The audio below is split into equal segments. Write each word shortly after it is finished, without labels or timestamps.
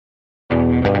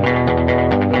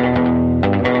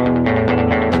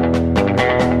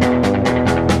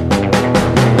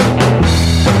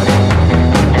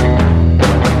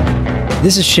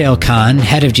This is Shail Khan,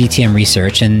 head of GTM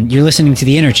Research, and you're listening to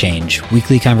The Interchange,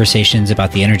 weekly conversations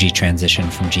about the energy transition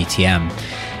from GTM.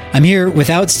 I'm here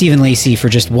without Stephen Lacey for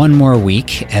just one more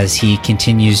week as he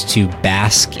continues to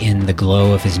bask in the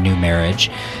glow of his new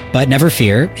marriage. But never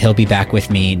fear, he'll be back with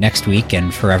me next week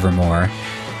and forevermore.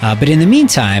 But in the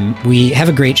meantime, we have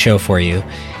a great show for you.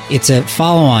 It's a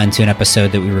follow-on to an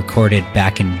episode that we recorded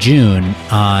back in June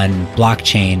on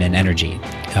blockchain and energy.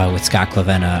 With Scott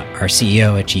Clavenna, our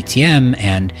CEO at GTM,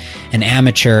 and an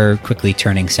amateur, quickly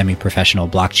turning semi-professional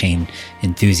blockchain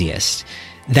enthusiast.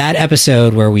 That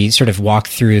episode where we sort of walk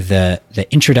through the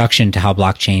introduction to how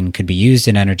blockchain could be used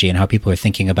in energy and how people are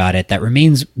thinking about it, that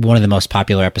remains one of the most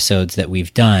popular episodes that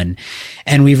we've done.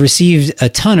 And we've received a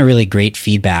ton of really great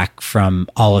feedback from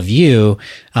all of you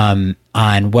on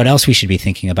what else we should be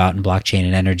thinking about in blockchain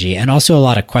and energy, and also a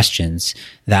lot of questions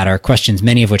that are questions,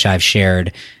 many of which I've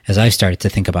shared as I've started to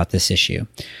think about this issue.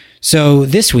 So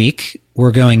this week,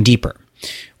 we're going deeper.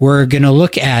 We're going to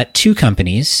look at two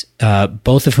companies,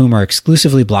 both of whom are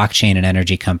exclusively blockchain and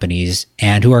energy companies,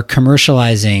 and who are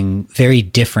commercializing very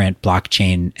different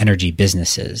blockchain energy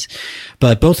businesses,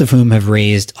 but both of whom have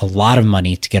raised a lot of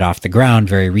money to get off the ground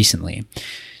very recently.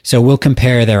 So we'll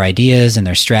compare their ideas and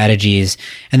their strategies,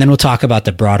 and then we'll talk about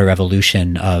the broader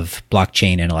evolution of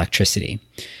blockchain and electricity.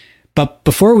 But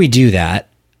before we do that,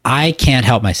 I can't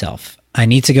help myself. I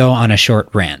need to go on a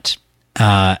short rant.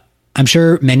 I'm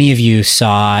sure many of you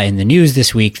saw in the news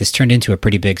this week, this turned into a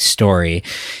pretty big story.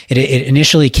 It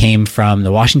initially came from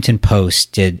the Washington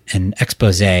Post, did an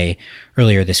expose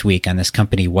earlier this week on this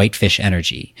company, Whitefish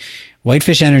Energy.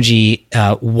 Whitefish Energy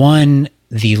won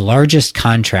the largest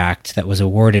contract that was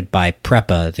awarded by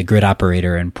PREPA, the grid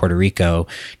operator in Puerto Rico,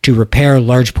 to repair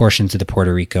large portions of the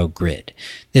Puerto Rico grid.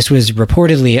 This was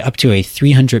reportedly up to a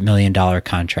 $300 million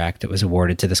contract that was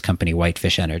awarded to this company,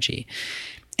 Whitefish Energy.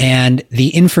 And the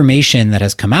information that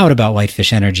has come out about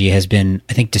Whitefish Energy has been,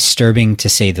 I think, disturbing to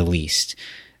say the least.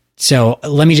 So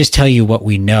let me just tell you what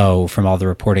we know from all the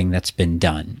reporting that's been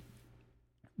done.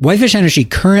 Whitefish Energy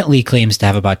currently claims to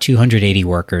have about 280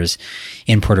 workers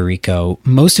in Puerto Rico,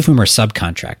 most of whom are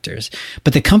subcontractors.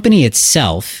 But the company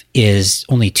itself is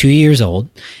only 2 years old,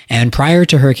 and prior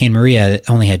to Hurricane Maria, it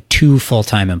only had 2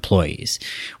 full-time employees.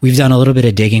 We've done a little bit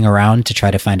of digging around to try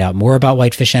to find out more about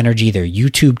Whitefish Energy. Their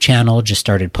YouTube channel just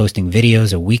started posting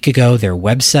videos a week ago. Their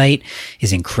website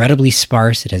is incredibly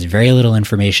sparse. It has very little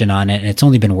information on it, and it's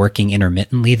only been working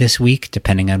intermittently this week,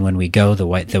 depending on when we go. The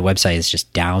website is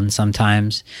just down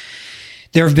sometimes.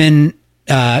 There have been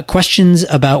questions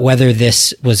about whether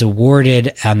this was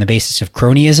awarded on the basis of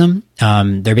cronyism.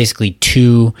 There are basically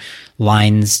 2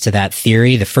 lines to that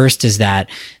theory. The first is that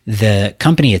the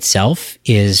company itself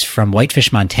is from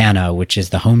Whitefish, Montana, which is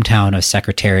the hometown of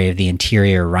Secretary of the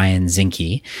Interior Ryan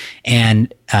Zinke.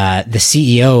 And the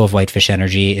CEO of Whitefish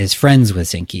Energy is friends with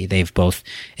Zinke. They've both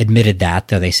admitted that,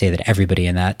 though they say that everybody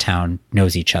in that town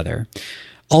knows each other.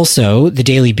 Also, the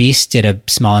Daily Beast did a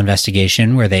small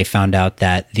investigation where they found out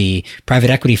that the private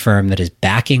equity firm that is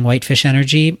backing Whitefish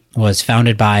Energy was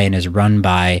founded by and is run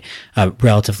by a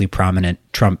relatively prominent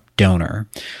Trump donor.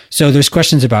 So there's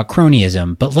questions about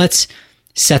cronyism, but let's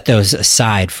set those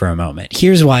aside for a moment.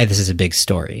 Here's why this is a big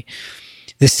story.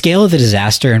 The scale of the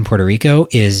disaster in Puerto Rico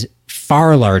is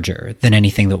far larger than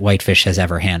anything that Whitefish has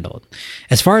ever handled.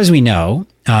 As far as we know,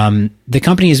 the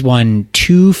company has won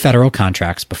 2 federal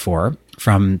contracts before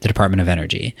from the Department of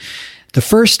Energy. The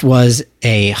first was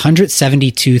a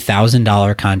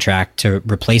 $172,000 contract to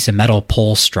replace a metal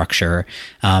pole structure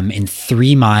in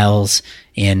 3 miles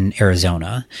in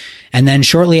Arizona. And then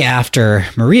shortly after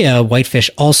Maria, Whitefish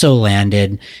also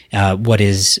landed what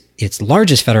is its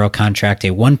largest federal contract,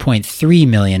 a $1.3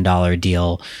 million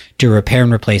deal to repair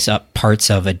and replace up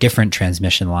parts of a different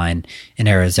transmission line in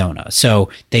Arizona. So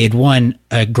they had won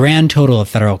a grand total of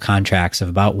federal contracts of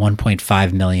about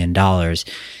 $1.5 million.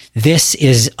 This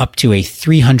is up to a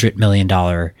 $300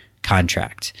 million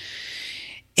contract.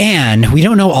 And we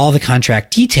don't know all the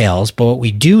contract details, but what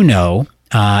we do know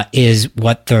is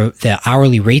what the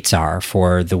hourly rates are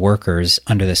for the workers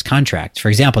under this contract. For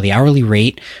example, the hourly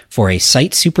rate for a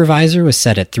site supervisor was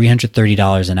set at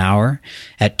 $330 an hour,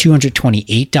 at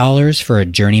 $228 for a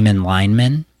journeyman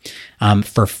lineman,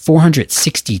 for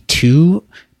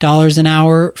 $462 an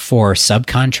hour for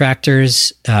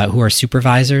subcontractors who are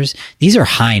supervisors. These are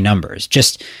high numbers.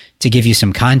 Just to give you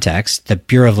some context, the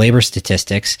Bureau of Labor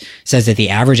Statistics says that the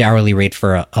average hourly rate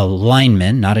for a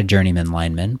lineman, not a journeyman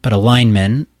lineman, but a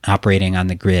lineman operating on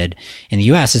the grid in the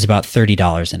U.S. is about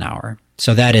 $30 an hour.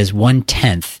 So that is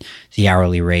 1/10 the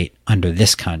hourly rate under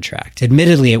this contract.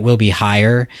 Admittedly, it will be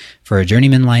higher for a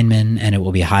journeyman lineman, and it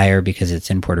will be higher because it's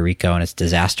in Puerto Rico and it's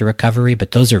disaster recovery, but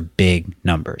those are big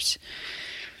numbers.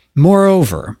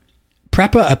 Moreover,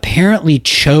 PREPA apparently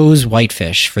chose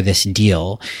Whitefish for this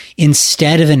deal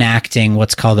instead of enacting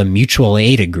what's called a mutual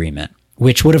aid agreement,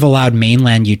 which would have allowed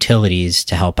mainland utilities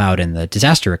to help out in the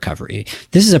disaster recovery.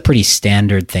 This is a pretty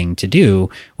standard thing to do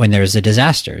when there's a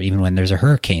disaster, even when there's a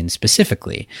hurricane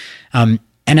specifically.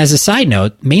 And as a side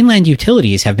note, mainland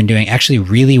utilities have been doing actually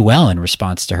really well in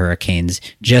response to hurricanes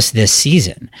just this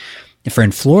season.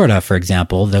 In Florida, for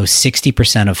example, though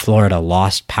 60% of Florida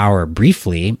lost power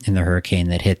briefly in the hurricane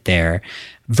that hit there,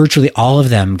 virtually all of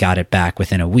them got it back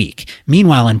within a week.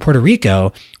 Meanwhile, in Puerto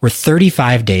Rico, we're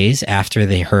 35 days after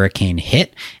the hurricane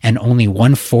hit, and only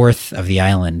 1/4 of the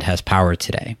island has power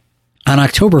today. On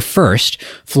October 1st,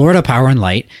 Florida Power and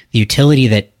Light, the utility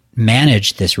that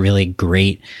managed this really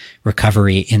great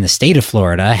recovery in the state of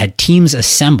Florida, had teams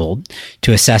assembled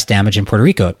to assess damage in Puerto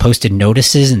Rico. It posted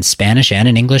notices in Spanish and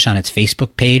in English on its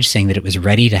Facebook page saying that it was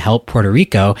ready to help Puerto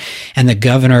Rico. And the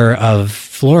governor of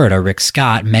Florida, Rick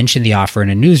Scott, mentioned the offer in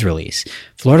a news release.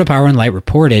 Florida Power and Light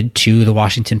reported to the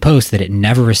Washington Post that it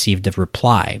never received a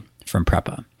reply from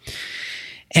PREPA.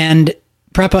 And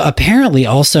PREPA apparently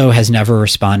also has never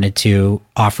responded to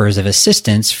offers of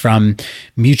assistance from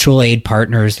mutual aid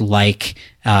partners like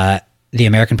the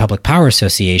American Public Power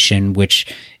Association, which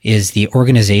is the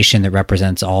organization that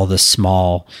represents all the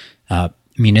small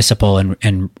municipal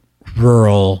and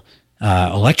rural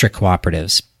electric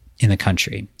cooperatives in the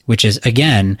country, which is,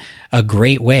 again, a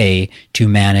great way to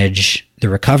manage the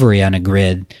recovery on a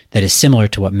grid that is similar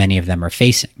to what many of them are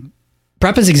facing.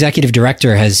 PREPA's executive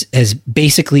director has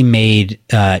basically made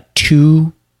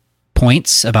 2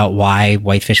 points about why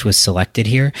Whitefish was selected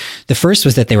here. The first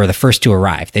was that they were the first to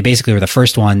arrive. They basically were the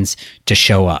first ones to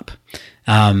show up.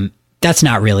 That's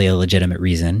not really a legitimate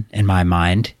reason in my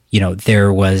mind. You know,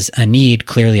 there was a need.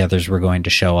 Clearly others were going to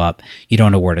show up. You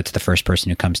don't award it to the first person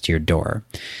who comes to your door.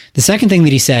 The second thing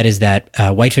that he said is that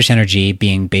Whitefish Energy,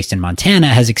 being based in Montana,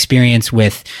 has experience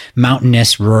with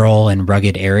mountainous, rural, and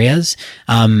rugged areas.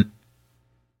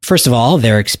 First of all,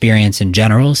 their experience in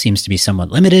general seems to be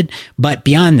somewhat limited. But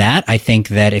beyond that, I think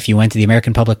that if you went to the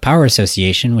American Public Power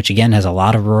Association, which again has a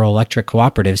lot of rural electric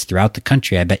cooperatives throughout the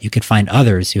country, I bet you could find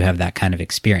others who have that kind of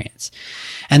experience.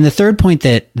 And the third point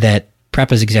that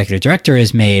PREPA's executive director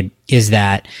has made is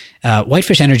that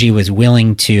Whitefish Energy was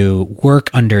willing to work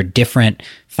under different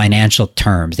financial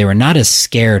terms. They were not as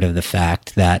scared of the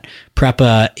fact that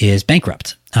PREPA is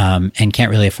bankrupt and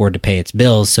can't really afford to pay its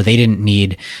bills, so they didn't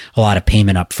need a lot of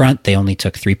payment up front. They only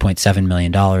took $3.7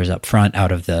 million up front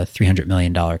out of the $300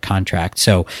 million contract.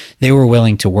 So they were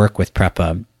willing to work with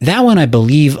PREPA. That one I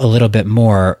believe a little bit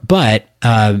more, but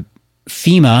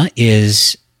FEMA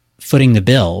is footing the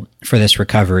bill for this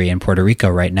recovery in Puerto Rico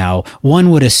right now. One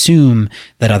would assume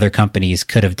that other companies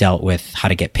could have dealt with how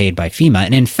to get paid by FEMA.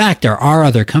 And in fact, there are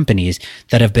other companies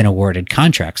that have been awarded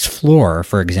contracts. Fluor,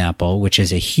 for example, which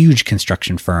is a huge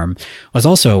construction firm, was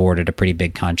also awarded a pretty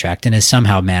big contract and has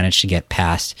somehow managed to get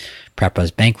past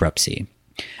PREPA's bankruptcy.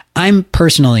 I'm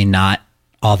personally not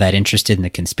all that interested in the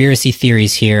conspiracy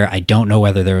theories here. I don't know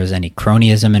whether there was any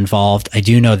cronyism involved. I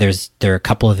do know there are a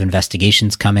couple of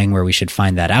investigations coming where we should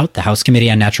find that out. The House Committee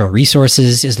on Natural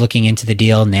Resources is looking into the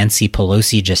deal. Nancy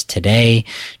Pelosi just today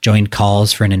joined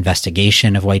calls for an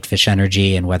investigation of Whitefish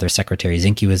Energy and whether Secretary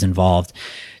Zinke was involved.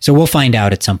 So we'll find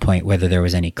out at some point whether there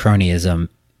was any cronyism.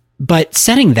 But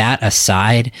setting that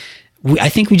aside, I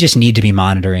think we just need to be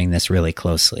monitoring this really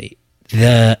closely.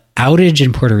 The outage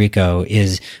in Puerto Rico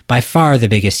is by far the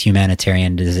biggest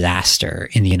humanitarian disaster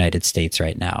in the United States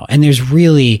right now. And there's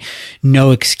really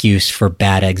no excuse for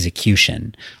bad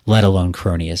execution, let alone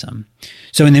cronyism.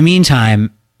 So in the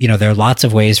meantime, you know, there are lots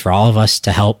of ways for all of us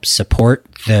to help support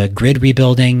the grid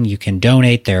rebuilding. You can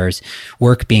donate. There's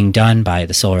work being done by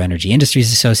the Solar Energy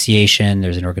Industries Association.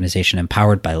 There's an organization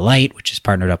Empowered by Light, which is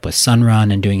partnered up with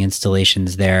Sunrun and doing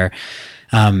installations there.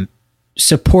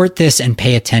 Support this and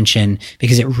pay attention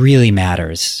because it really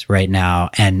matters right now.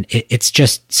 And it's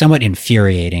just somewhat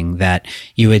infuriating that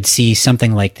you would see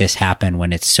something like this happen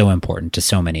when it's so important to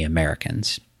so many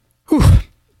Americans. Whew.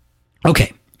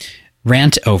 Okay.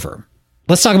 Rant over.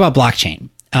 Let's talk about blockchain.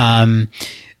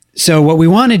 So what we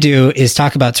want to do is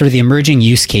talk about sort of the emerging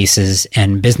use cases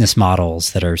and business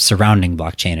models that are surrounding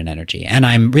blockchain and energy. And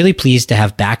I'm really pleased to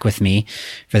have back with me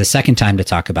for the second time to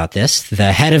talk about this,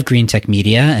 the head of Green Tech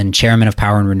Media and chairman of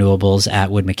Power and Renewables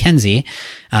at Wood Mackenzie.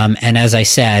 And as I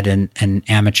said, an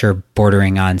amateur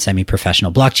bordering on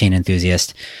semi-professional blockchain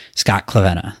enthusiast, Scott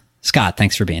Clavenna. Scott,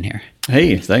 thanks for being here.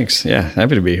 Hey, thanks. Yeah,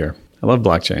 happy to be here. I love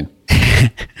blockchain.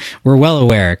 We're well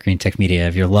aware at Green Tech Media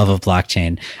of your love of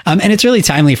blockchain. And it's really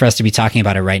timely for us to be talking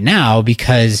about it right now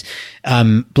because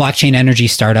blockchain energy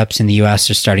startups in the US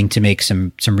are starting to make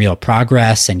some real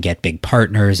progress and get big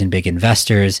partners and big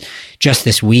investors. Just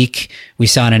this week, we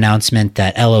saw an announcement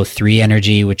that LO3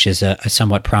 Energy, which is a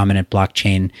somewhat prominent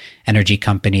blockchain energy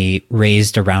company,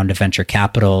 raised a round of venture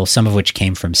capital, some of which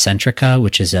came from Centrica,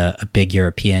 which is a big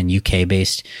European,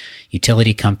 UK-based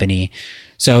utility company.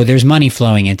 So there's money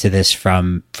flowing into this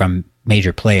from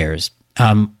major players.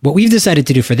 What we've decided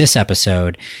to do for this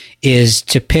episode is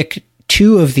to pick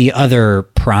two of the other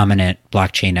prominent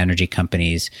blockchain energy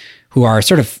companies who are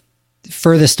sort of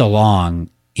furthest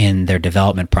along in their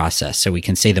development process, so we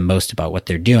can say the most about what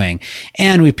they're doing.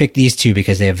 And we picked these two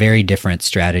because they have very different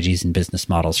strategies and business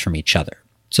models from each other.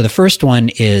 So the first one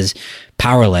is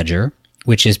PowerLedger,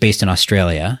 which is based in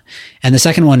Australia. And the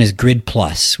second one is Grid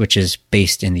Plus, which is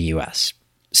based in the US.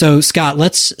 So Scott,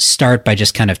 let's start by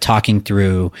just kind of talking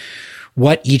through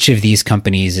what each of these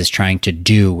companies is trying to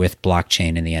do with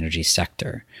blockchain in the energy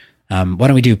sector. Why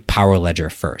don't we do PowerLedger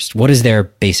first? What is their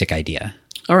basic idea?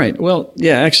 All right. Well,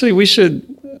 yeah, actually we should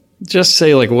just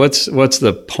say like, what's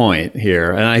the point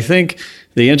here? And I think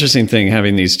the interesting thing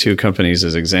having these two companies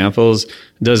as examples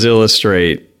does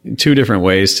illustrate two different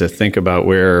ways to think about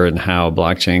where and how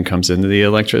blockchain comes into the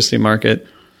electricity market.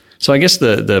 So I guess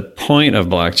the point of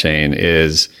blockchain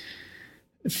is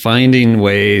finding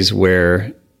ways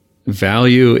where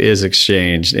value is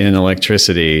exchanged in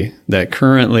electricity that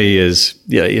currently is,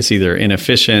 it's either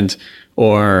inefficient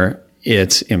or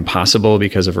it's impossible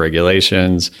because of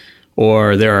regulations,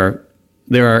 or there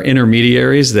are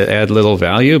intermediaries that add little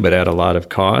value but add a lot of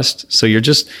cost. So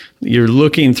you're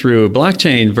looking through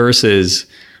blockchain versus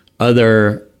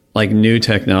other like new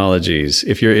technologies.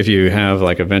 If you have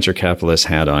like a venture capitalist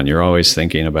hat on, you're always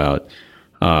thinking about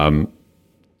how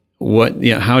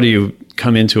do you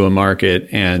come into a market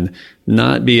and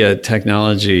not be a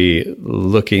technology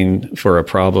looking for a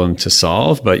problem to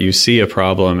solve, but you see a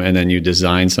problem and then you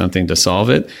design something to solve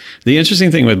it. The interesting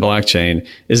thing with blockchain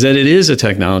is that it is a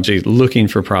technology looking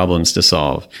for problems to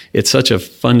solve. It's such a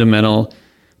fundamental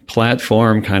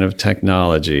platform kind of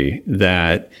technology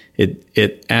that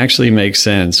it actually makes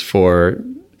sense for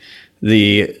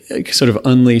the sort of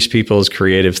unleash people's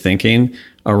creative thinking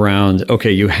around,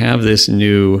 okay, you have this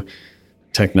new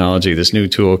technology, this new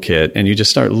toolkit, and you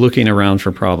just start looking around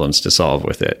for problems to solve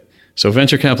with it. So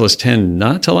venture capitalists tend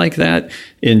not to like that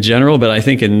in general, but I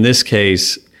think in this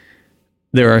case,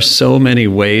 there are so many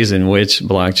ways in which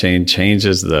blockchain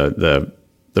changes the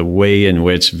way in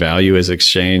which value is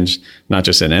exchanged, not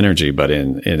just in energy, but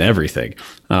in everything.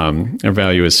 Our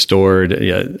value is stored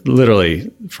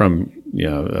literally from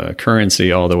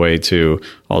currency all the way to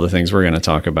all the things we're going to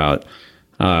talk about.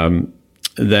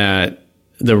 That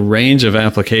the range of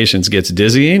applications gets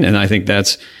dizzying, and I think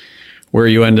that's where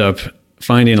you end up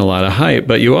finding a lot of hype.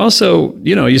 But you also,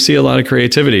 you see a lot of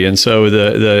creativity, and so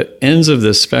the ends of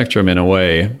the spectrum, in a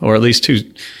way, or at least two.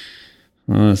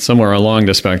 Somewhere along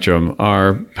the spectrum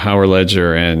are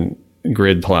PowerLedger and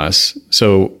Grid Plus.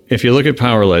 So if you look at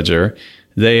PowerLedger,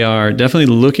 they are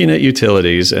definitely looking at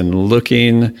utilities and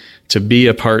looking to be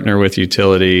a partner with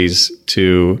utilities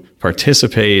to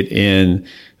participate in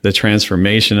the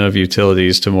transformation of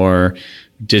utilities to more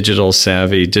digital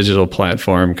savvy, digital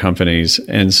platform companies.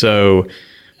 And so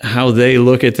how they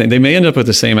look at things, they may end up with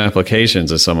the same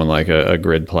applications as someone like a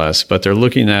Grid Plus, but they're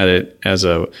looking at it as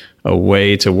a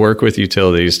way to work with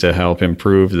utilities to help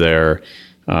improve their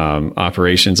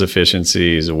operations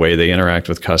efficiencies, the way they interact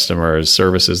with customers,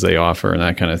 services they offer, and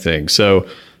that kind of thing. So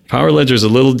PowerLedger is a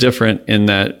little different in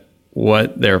that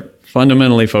what they're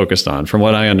fundamentally focused on, from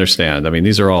what I understand. I mean,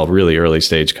 these are all really early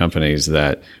stage companies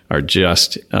that are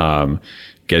just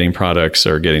getting products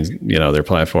or getting, their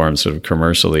platforms sort of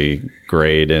commercially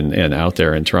grade and out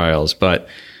there in trials. But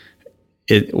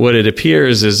what it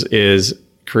appears is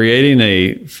creating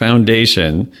a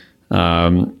foundation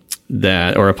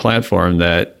or a platform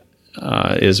that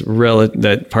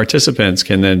that participants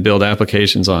can then build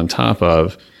applications on top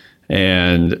of,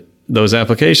 and those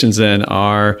applications then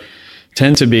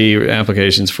tend to be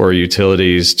applications for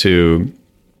utilities to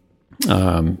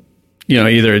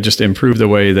either just improve the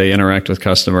way they interact with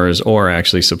customers or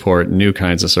actually support new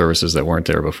kinds of services that weren't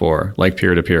there before, like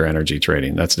peer-to-peer energy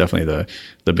trading. That's definitely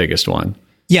the biggest one.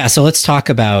 Yeah, so let's talk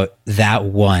about that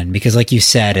one, because like you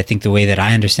said, I think the way that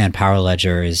I understand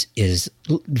PowerLedger is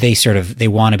they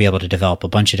want to be able to develop a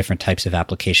bunch of different types of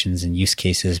applications and use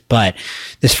cases. But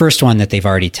this first one that they've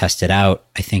already tested out,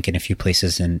 I think in a few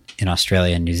places in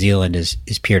Australia and New Zealand, is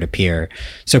peer-to-peer.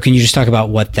 So can you just talk about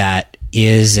what that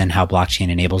is and how blockchain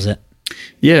enables it?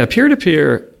 Yeah,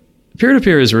 peer-to-peer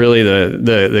peer-to-peer is really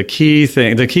the key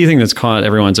thing. The key thing that's caught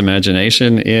everyone's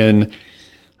imagination in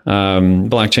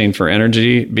blockchain for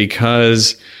energy,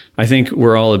 because I think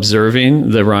we're all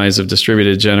observing the rise of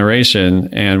distributed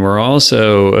generation, and we're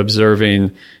also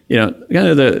observing, kind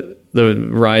of the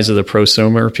rise of the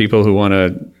prosumer, people who want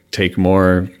to take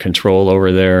more control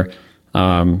over their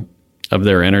of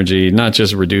their energy, not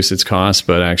just reduce its costs,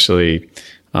 but actually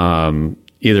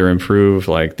either improve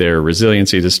like their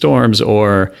resiliency to storms,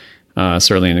 or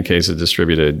certainly in the case of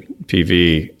distributed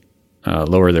PV,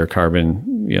 lower their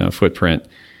carbon footprint.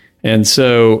 And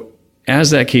so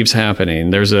as that keeps happening,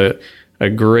 there's a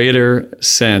greater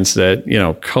sense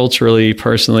that, culturally,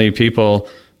 personally, people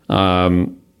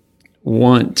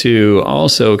want to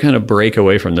also kind of break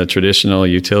away from the traditional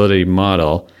utility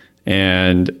model.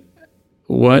 And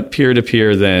what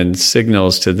peer-to-peer then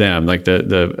signals to them, like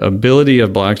the ability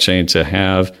of blockchain to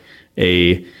have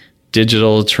a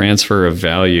digital transfer of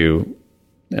value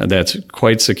that's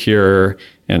quite secure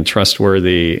and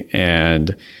trustworthy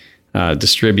and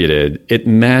distributed, it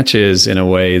matches in a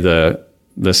way the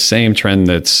same trend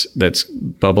that's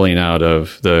bubbling out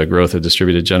of the growth of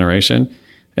distributed generation.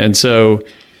 And so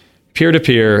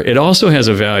peer-to-peer, it also has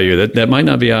a value that might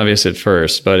not be obvious at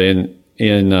first, but in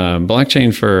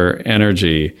blockchain for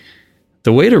energy,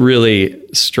 the way to really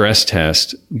stress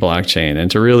test blockchain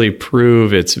and to really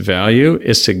prove its value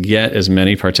is to get as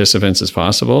many participants as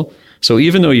possible. So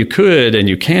even though you could and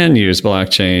you can use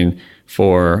blockchain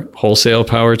for wholesale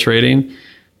power trading,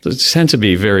 there tend to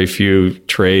be very few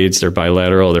trades. They're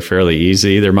bilateral. They're fairly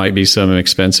easy. There might be some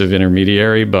expensive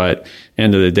intermediary, but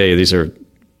end of the day, these are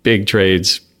big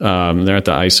trades. They're at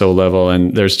the ISO level,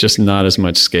 and there's just not as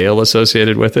much scale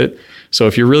associated with it. So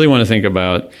if you really want to think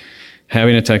about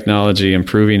having a technology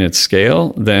improving its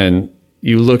scale, then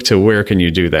you look to where can you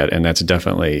do that, and that's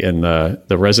definitely in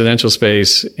the residential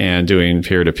space and doing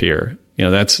peer-to-peer.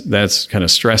 That's kind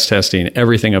of stress testing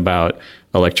everything about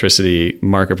electricity,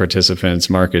 market participants,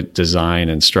 market design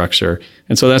and structure.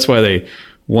 And so that's why they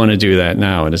want to do that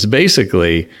now. And it's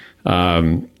basically,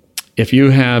 if you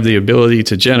have the ability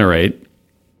to generate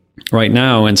right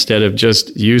now, instead of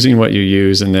just using what you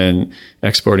use and then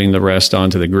exporting the rest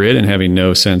onto the grid and having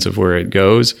no sense of where it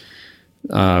goes,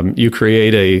 you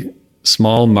create a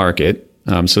small market.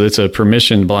 So it's a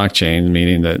permissioned blockchain,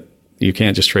 meaning that you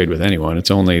can't just trade with anyone. It's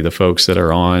only the folks that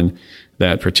are on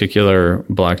that particular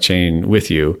blockchain with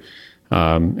you.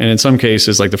 And in some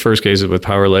cases, like the first case with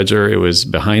Power Ledger, it was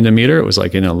behind the meter. It was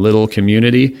like in a little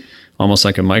community, almost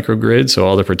like a microgrid. So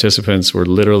all the participants were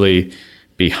literally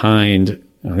behind,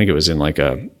 I think it was in like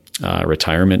a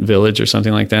retirement village or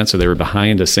something like that. So they were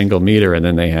behind a single meter, and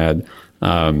then they had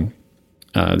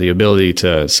the ability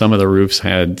to, some of the roofs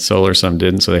had solar, some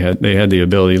didn't. So they had the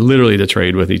ability literally to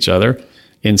trade with each other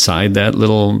inside that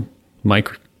little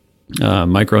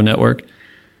micro network.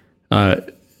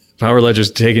 Power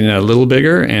Ledger's taking it a little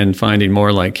bigger and finding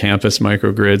more like campus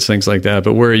microgrids, things like that,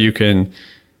 but where you can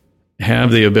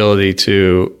have the ability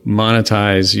to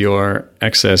monetize your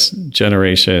excess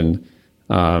generation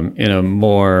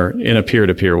in a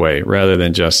peer-to-peer way rather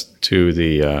than just to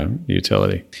the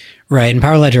utility. Right. And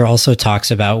Power Ledger also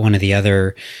talks about one of the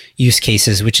other use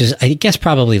cases, which is, I guess,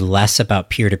 probably less about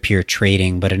peer-to-peer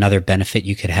trading, but another benefit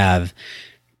you could have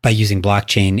by using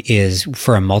blockchain is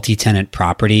for a multi-tenant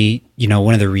property.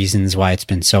 One of the reasons why it's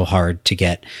been so hard to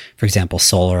get, for example,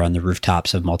 solar on the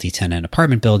rooftops of multi-tenant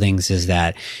apartment buildings is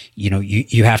that,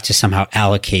 you have to somehow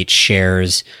allocate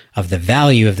shares of the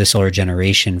value of the solar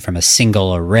generation from a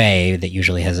single array that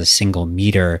usually has a single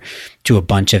meter to a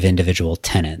bunch of individual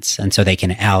tenants. And so they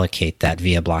can allocate that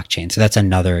via blockchain. So that's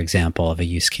another example of a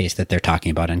use case that they're talking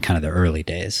about in kind of the early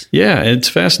days. Yeah, it's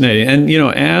fascinating. And,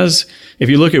 if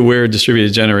you look at where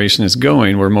distributed generation is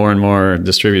going, where more and more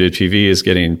distributed PV is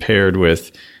getting paired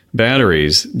with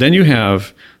batteries, then you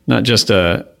have not just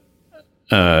a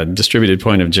distributed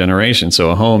point of generation.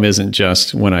 So a home isn't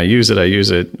just when I use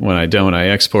it. When I don't, I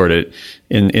export it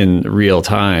in real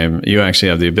time. You actually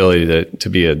have the ability to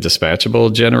be a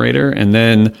dispatchable generator. And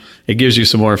then it gives you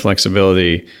some more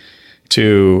flexibility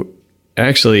to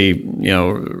actually,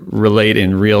 relate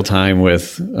in real time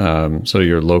with sort of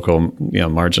your local,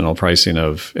 marginal pricing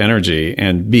of energy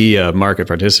and be a market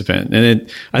participant.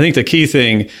 And I think the key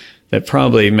thing that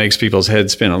probably makes people's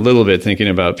heads spin a little bit thinking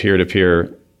about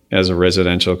peer-to-peer as a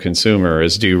residential consumer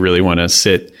is, do you really want to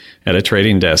sit at a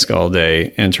trading desk all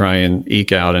day and try and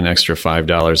eke out an extra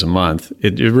 $5 a month?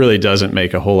 It really doesn't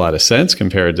make a whole lot of sense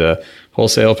compared to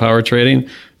wholesale power trading.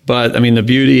 But I mean, the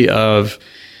beauty of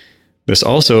this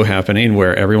also happening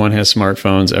where everyone has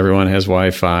smartphones, everyone has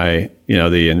Wi-Fi,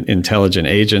 the intelligent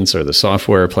agents or the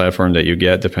software platform that you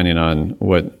get, depending on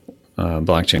what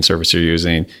blockchain service you're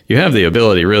using, you have the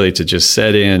ability really to just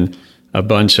set in a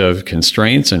bunch of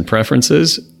constraints and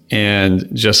preferences and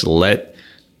just let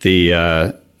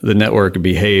the network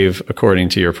behave according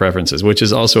to your preferences, which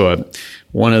is also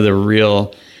one of the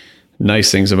real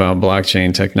nice things about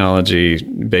blockchain technology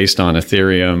based on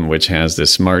Ethereum, which has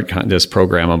this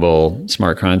programmable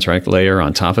smart contract layer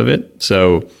on top of it.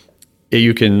 So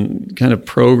you can kind of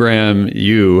program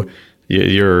your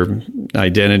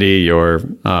identity,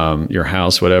 your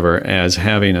house, whatever, as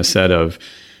having a set of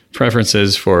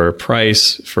preferences for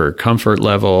price, for comfort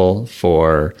level,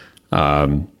 for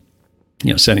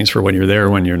settings for when you're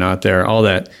there, when you're not there, all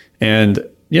that. And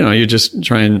you just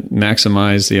try and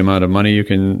maximize the amount of money you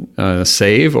can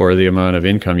save or the amount of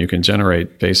income you can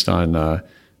generate based on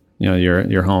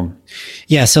your home.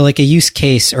 Yeah. So like a use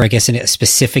case, or I guess a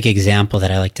specific example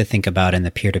that I like to think about in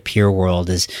the peer-to-peer world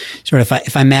is sort of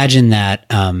if I imagine that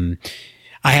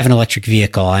I have an electric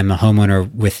vehicle, I'm a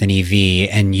homeowner with an EV,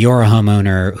 and you're a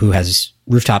homeowner who has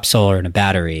rooftop solar and a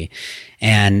battery.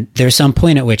 And there's some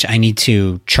point at which I need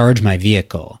to charge my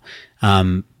vehicle.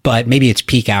 But maybe it's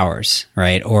peak hours,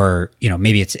 right? Or,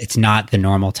 maybe it's not the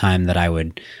normal time that I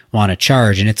would want to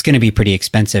charge, and it's going to be pretty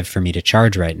expensive for me to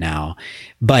charge right now.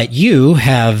 But you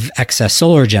have excess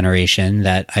solar generation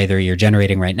that either you're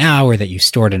generating right now or that you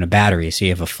stored in a battery. So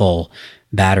you have a full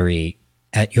battery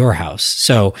at your house.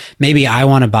 So maybe I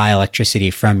want to buy electricity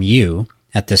from you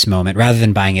at this moment rather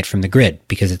than buying it from the grid,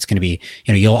 because it's going to be,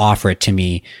 you'll offer it to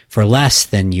me for less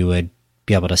than you would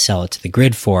be able to sell it to the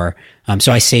grid for.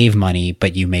 So I save money,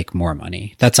 but you make more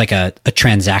money. That's like a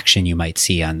transaction you might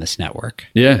see on this network.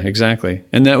 Yeah, exactly.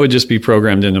 And that would just be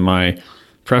programmed into my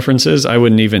preferences. I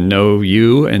wouldn't even know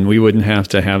you, and we wouldn't have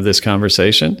to have this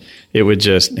conversation. It would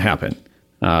just happen.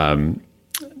 I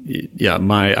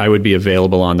would be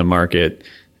available on the market,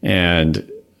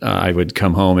 and I would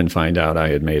come home and find out I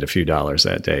had made a few dollars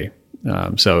that day.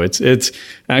 So it's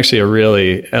actually a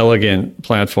really elegant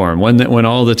platform. When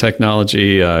all the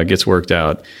technology gets worked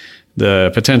out,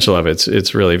 the potential of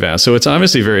it's really vast. So it's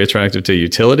obviously very attractive to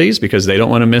utilities because they don't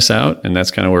want to miss out, and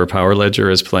that's kind of where Power Ledger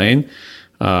is playing,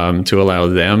 to allow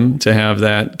them to have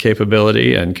that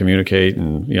capability and communicate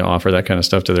and offer that kind of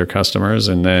stuff to their customers.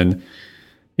 And then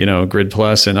Grid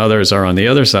Plus and others are on the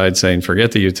other side saying,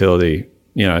 forget the utility.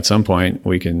 At some point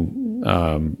we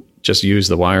can just use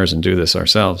the wires and do this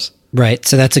ourselves. Right.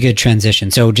 So that's a good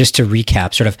transition. So just to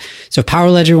recap, so Power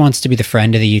Ledger wants to be the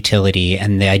friend of the utility.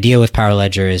 And the idea with Power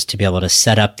Ledger is to be able to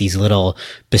set up these little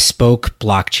bespoke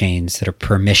blockchains that are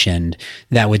permissioned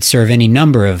that would serve any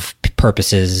number of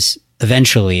purposes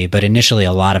eventually. But initially,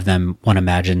 a lot of them, one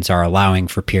imagines, are allowing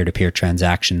for peer-to-peer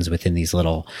transactions within these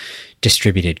little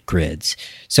distributed grids.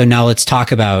 So now let's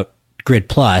talk about Grid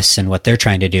Plus and what they're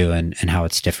trying to do and how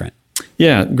it's different.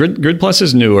 Yeah, Grid Plus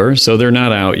is newer, so they're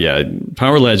not out yet.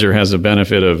 Power Ledger has the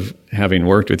benefit of having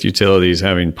worked with utilities,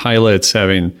 having pilots,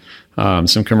 having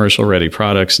some commercial-ready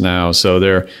products now. So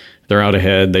they're out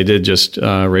ahead. They did just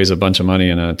raise a bunch of money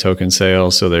in a token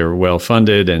sale, so they were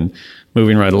well-funded and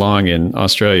moving right along in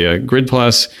Australia. Grid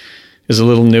Plus is a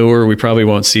little newer. We probably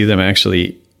won't see them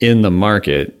actually in the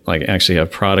market, like actually have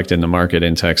product in the market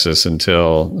in Texas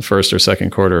until the first or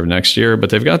second quarter of next year. But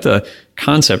they've got the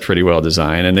concept pretty well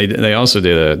designed, and they also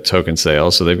did a token sale,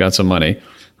 so they've got some money,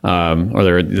 or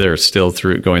they're still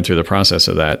going through the process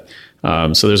of that.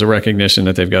 So there's a recognition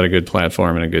that they've got a good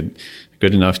platform and a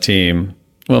good enough team.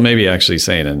 Well, maybe actually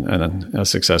saying a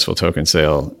successful token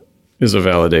sale is a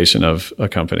validation of a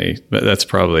company, but that's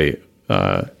probably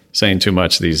saying too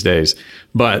much these days.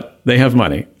 But they have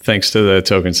money thanks to the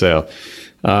token sale.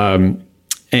 And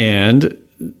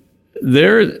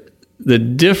the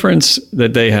difference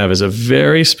that they have is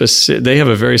they have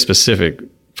a very specific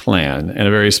plan and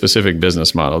a very specific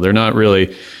business model. They're not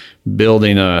really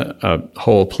building a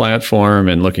whole platform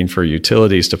and looking for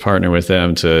utilities to partner with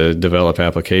them to develop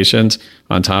applications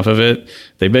on top of it.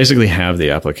 They basically have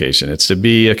the application. It's to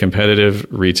be a competitive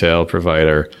retail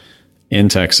provider in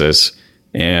Texas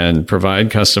and provide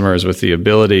customers with the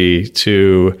ability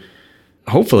to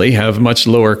hopefully have much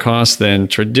lower costs than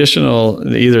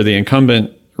traditional, either the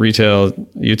incumbent retail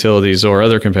utilities or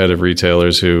other competitive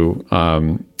retailers who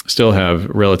still have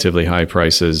relatively high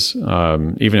prices.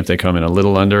 Even if they come in a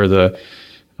little under the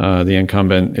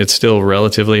incumbent, it's still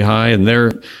relatively high. And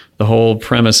the whole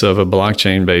premise of a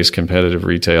blockchain-based competitive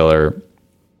retailer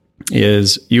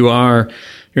is you're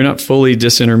not fully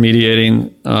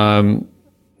disintermediating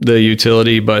the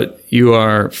utility, but you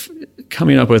are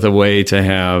coming up with a way to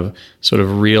have sort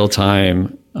of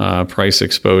real-time price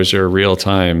exposure,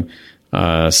 real-time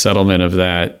settlement of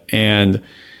that. And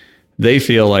they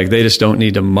feel like they just don't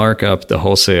need to mark up the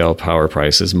wholesale power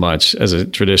price as much as a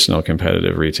traditional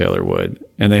competitive retailer would.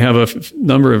 And they have a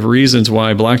number of reasons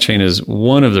why blockchain is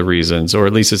one of the reasons, or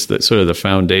at least it's sort of the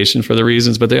foundation for the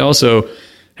reasons, but they also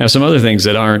have some other things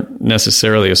that aren't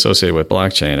necessarily associated with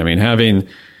blockchain. I mean, having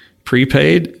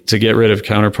prepaid to get rid of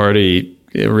counterparty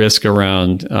risk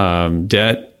around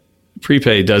debt,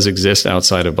 prepaid does exist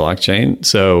outside of blockchain.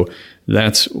 So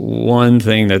that's one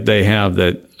thing that they have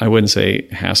that I wouldn't say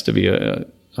has to be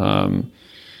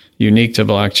unique to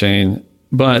blockchain,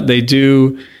 but they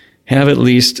do have at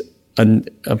least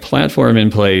a platform in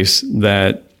place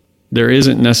that there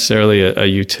isn't necessarily a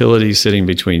utility sitting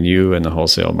between you and the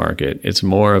wholesale market. It's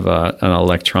more of an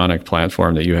electronic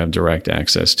platform that you have direct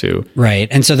access to. Right.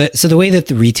 And so the way that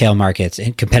the retail markets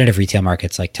and competitive retail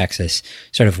markets like Texas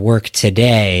sort of work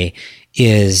today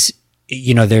is,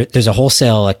 there's a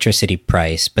wholesale electricity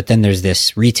price, but then there's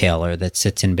this retailer that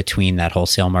sits in between that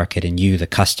wholesale market and you, the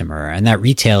customer. And that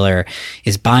retailer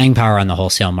is buying power on the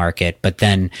wholesale market, but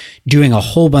then doing a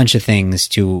whole bunch of things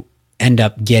to end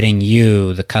up getting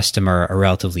you, the customer, a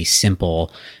relatively simple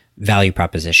value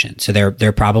proposition. So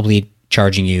they're probably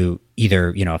charging you either,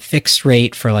 a fixed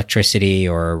rate for electricity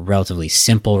or a relatively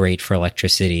simple rate for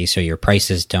electricity. So your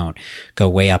prices don't go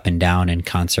way up and down in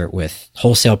concert with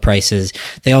wholesale prices.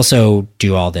 They also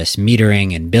do all this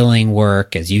metering and billing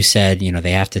work. As you said,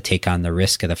 they have to take on the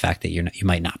risk of the fact that you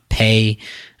might not pay.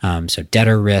 So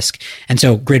debtor risk. And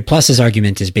so Grid Plus's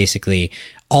argument is basically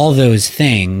all those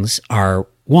things are,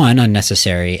 one,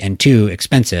 unnecessary, and two,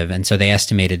 expensive. And so they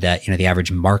estimated that, the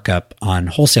average markup on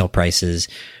wholesale prices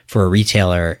for a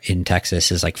retailer in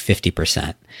Texas is like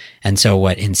 50%. And so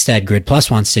what instead Grid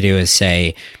Plus wants to do is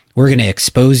say, we're going to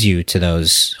expose you to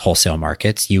those wholesale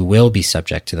markets. You will be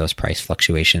subject to those price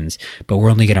fluctuations, but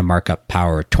we're only going to mark up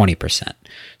power 20%.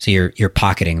 So you're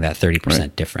pocketing that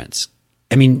 30% difference.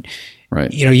 I mean,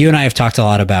 right. You and I have talked a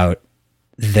lot about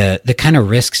the kind of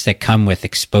risks that come with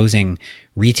exposing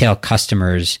retail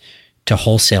customers to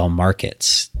wholesale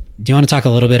markets. Do you want to talk a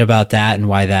little bit about that and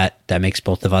why that makes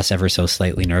both of us ever so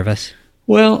slightly nervous?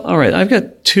 Well, all right. I've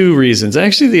got two reasons.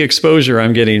 Actually, the exposure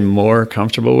I'm getting more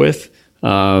comfortable with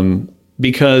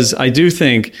because I do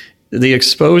think the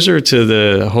exposure to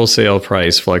the wholesale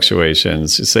price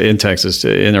fluctuations, say in Texas,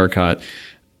 in ERCOT,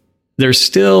 there's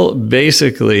still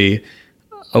basically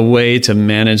a way to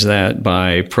manage that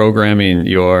by programming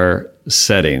your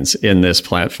settings in this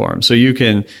platform. So you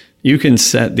can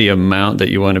set the amount that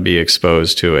you want to be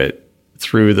exposed to it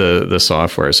through the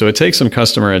software. So it takes some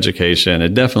customer education.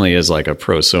 It definitely is like a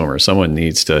prosumer. Someone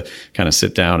needs to kind of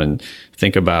sit down and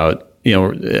think about,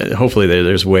 hopefully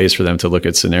there's ways for them to look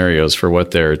at scenarios for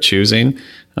what they're choosing,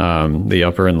 the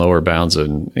upper and lower bounds,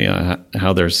 and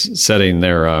how they're setting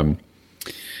their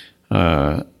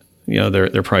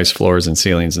their price floors and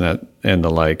ceilings and the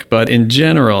like. But in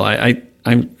general,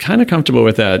 I'm kind of comfortable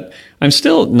with that. I'm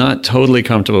still not totally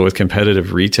comfortable with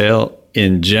competitive retail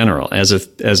in general as a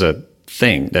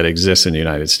thing that exists in the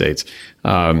United States.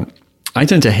 I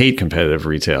tend to hate competitive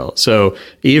retail. So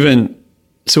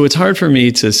it's hard for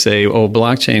me to say, oh,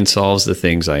 blockchain solves the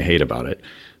things I hate about it.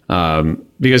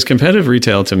 Because competitive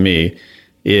retail to me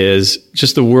is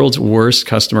just the world's worst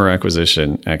customer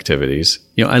acquisition activities.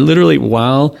 I literally,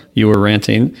 while you were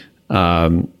ranting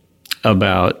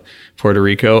about Puerto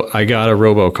Rico, I got a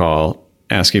robocall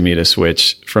asking me to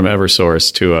switch from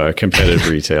Eversource to a competitive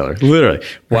retailer, literally,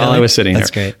 while I was sitting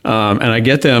That's here. Great. And I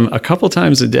get them a couple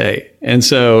times a day. And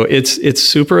so it's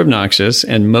super obnoxious.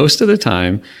 And most of the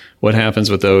time, what happens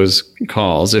with those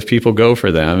calls, if people go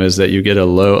for them, is that you get a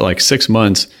low, like 6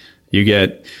 months, you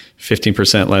get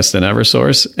 15% less than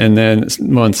Eversource. And then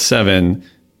month 7,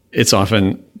 it's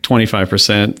often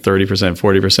 25%, 30%,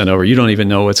 40% over. You don't even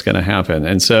know what's going to happen.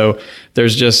 And so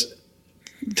there's just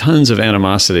tons of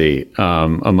animosity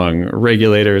among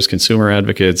regulators, consumer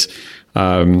advocates,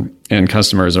 and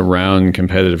customers around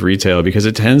competitive retail because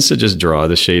it tends to just draw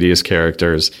the shadiest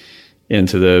characters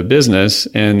into the business,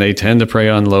 and they tend to prey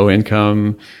on low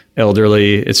income,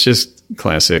 elderly. It's just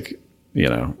classic,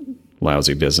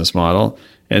 lousy business model.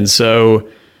 And so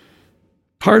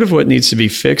part of what needs to be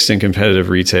fixed in competitive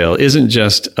retail isn't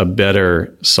just a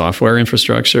better software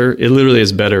infrastructure. It literally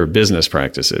is better business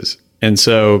practices. And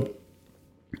so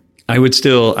I would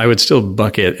still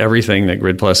bucket everything that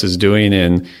Grid Plus is doing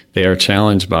in. They are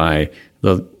challenged by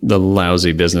the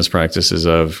lousy business practices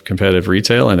of competitive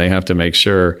retail, and they have to make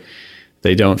sure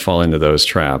they don't fall into those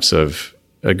traps of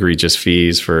egregious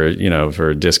fees for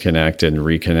disconnect and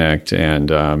reconnect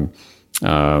and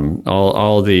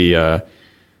all the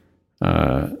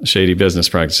shady business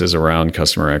practices around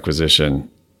customer acquisition.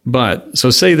 But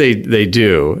so say they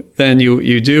do, then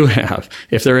you do have,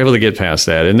 if they're able to get past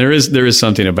that, and there is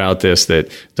something about this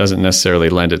that doesn't necessarily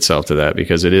lend itself to that,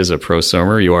 because it is a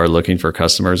prosumer. You are looking for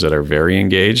customers that are very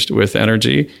engaged with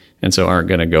energy, and so aren't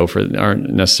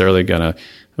necessarily going to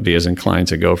be as inclined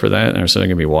to go for that, and are certainly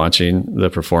going to be watching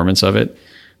the performance of it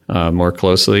more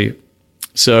closely.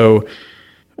 So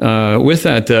with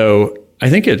that, though,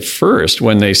 I think at first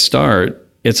when they start,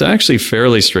 it's actually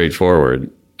fairly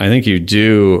straightforward. I think you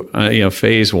do,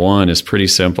 phase one is pretty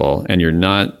simple, and you're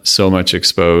not so much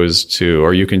exposed to,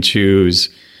 or you can choose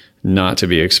not to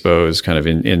be exposed kind of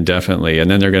indefinitely. And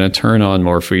then they're going to turn on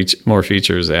more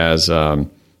features as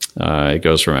it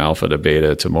goes from alpha to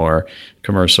beta to more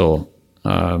commercial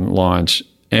launch.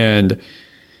 And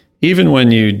even when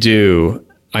you do,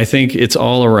 I think it's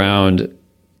all around,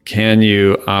 can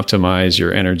you optimize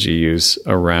your energy use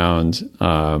around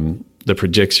the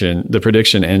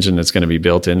prediction engine that's going to be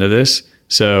built into this.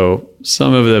 So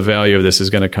some of the value of this is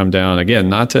going to come down, again,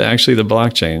 not to actually the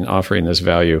blockchain offering this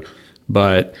value,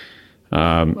 but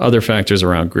other factors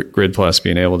around Grid Plus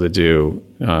being able to do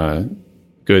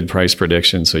good price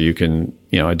prediction, so you can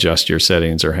adjust your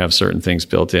settings or have certain things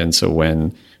built in. So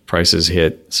when prices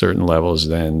hit certain levels,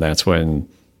 then that's when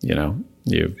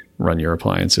you run your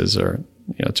appliances or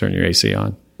turn your AC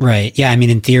on. Right. Yeah. I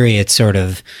mean, in theory, it's sort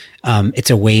of,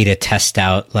 it's a way to test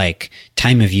out like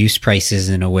time of use prices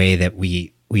in a way that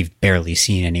we've barely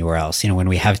seen anywhere else. When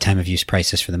we have time of use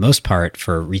prices for the most part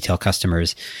for retail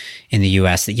customers in the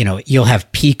US, you'll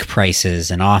have peak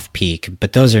prices and off peak,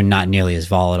 but those are not nearly as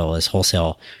volatile as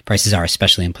wholesale prices are,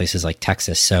 especially in places like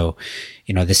Texas. So,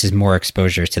 this is more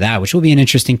exposure to that, which will be an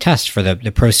interesting test for the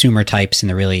prosumer types and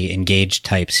the really engaged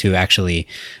types who actually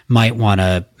might want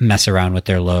to mess around with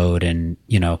their load and,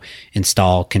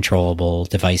 install controllable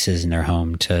devices in their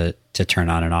home to turn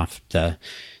on and off the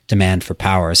demand for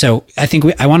power. So I think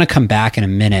I want to come back in a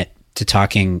minute to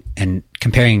talking and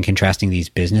comparing and contrasting these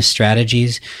business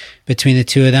strategies between the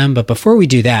two of them. But before we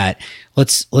do that,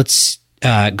 let's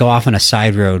go off on a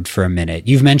side road for a minute.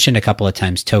 You've mentioned a couple of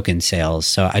times token sales,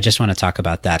 so I just want to talk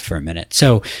about that for a minute.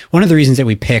 So one of the reasons that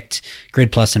we picked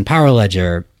Grid Plus and Power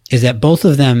Ledger is that both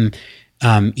of them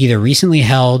either recently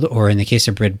held, or in the case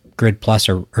of Grid Plus,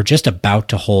 are just about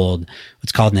to hold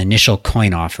what's called an initial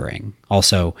coin offering,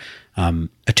 also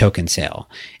a token sale.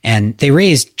 And they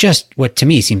raised just what to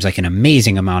me seems like an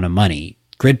amazing amount of money.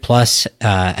 Grid Plus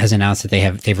has announced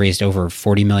that they've raised over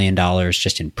 $40 million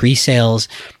just in pre-sales.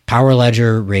 Power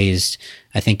Ledger raised,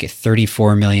 I think,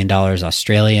 $34 million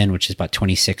Australian, which is about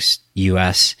 26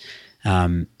 US.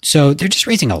 So they're just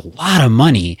raising a lot of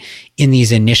money in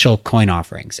these initial coin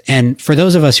offerings. And for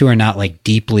those of us who are not like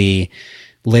deeply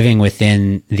living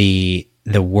within the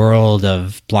world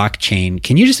of blockchain,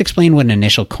 can you just explain what an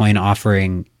initial coin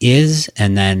offering is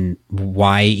and then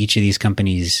why each of these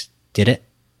companies did it?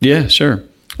 Yeah, sure.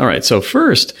 All right. So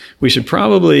first, we should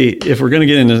probably, if we're going to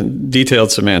get into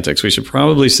detailed semantics, we should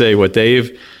probably say what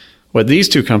these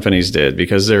two companies did,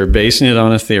 because they're basing it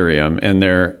on Ethereum and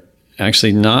they're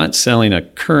actually not selling a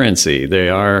currency. They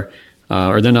are,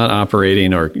 or they're not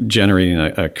operating or generating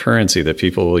a currency that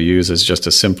people will use as just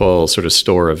a simple sort of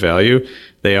store of value.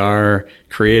 They are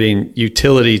creating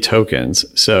utility tokens.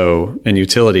 So, and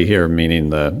utility here meaning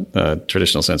the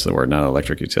traditional sense of the word, not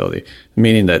electric utility,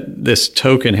 meaning that this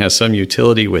token has some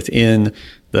utility within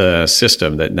the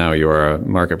system that now you are a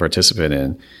market participant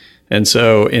in. And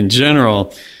so in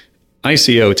general,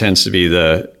 ICO tends to be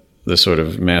the sort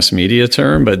of mass media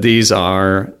term, but these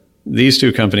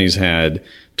two companies had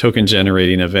token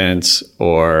generating events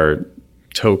or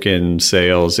token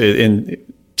sales.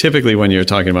 Typically, when you're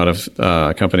talking about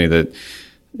a company that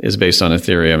is based on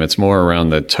Ethereum, it's more around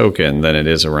the token than it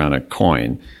is around a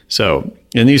coin. So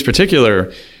in these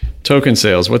particular token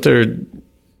sales, what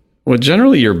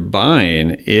generally you're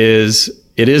buying is,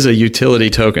 it is a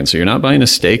utility token. So you're not buying a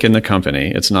stake in the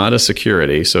company. It's not a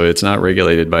security, so it's not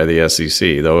regulated by the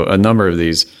SEC, though a number of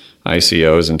these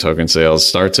ICOs and token sales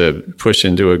start to push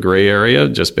into a gray area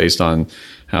just based on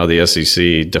how the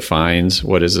SEC defines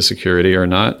what is a security or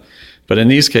not. But in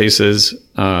these cases,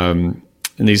 in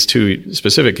these two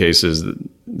specific cases,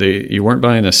 you weren't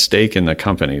buying a stake in the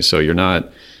company. So you're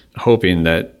not hoping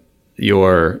that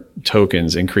your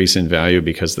tokens increase in value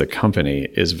because the company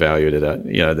is valued at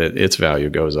that its value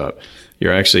goes up.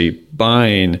 You're actually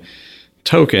buying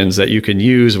tokens that you can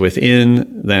use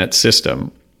within that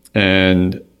system.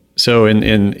 And so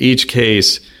in each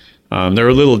case, they're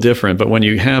a little different, but when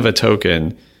you have a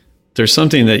token, there's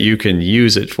something that you can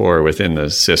use it for within the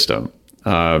system.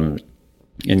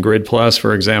 In Grid Plus,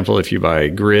 for example, if you buy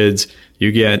grids,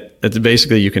 you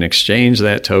can exchange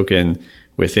that token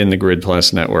within the Grid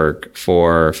Plus network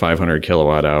for 500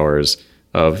 kilowatt hours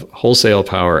of wholesale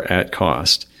power at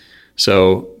cost.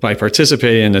 So by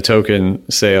participating in the token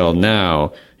sale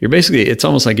now, it's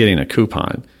almost like getting a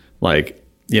coupon. Like,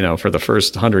 for the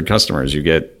first 100 customers, you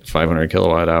get 500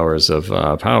 kilowatt hours of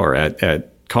power at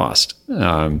cost.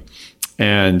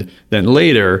 And then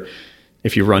later,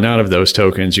 if you run out of those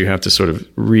tokens, you have to sort of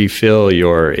refill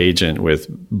your agent with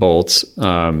bolts,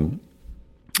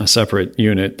 a separate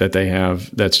unit that they have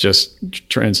that's just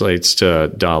translates to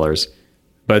dollars.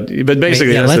 But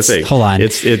basically, that's the thing. Hold on.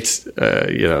 It's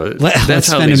that's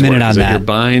how spend these a minute work. on So that. you're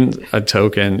buying a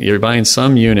token, you're buying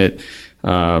some unit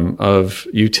of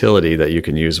utility that you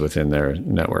can use within their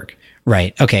network.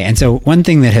 Right. Okay. And so one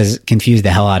thing that has confused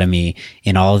the hell out of me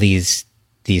in all these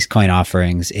coin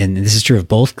offerings, and this is true of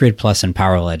both Grid Plus and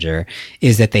Power Ledger,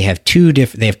 is that they have two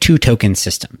token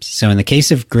systems. So in the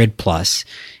case of Grid Plus,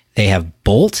 they have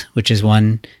Bolt, which is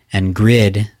one, and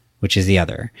Grid, which is the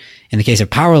other. In the case of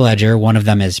Power Ledger, one of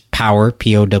them is Power,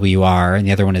 P-O-W-R, and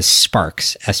the other one is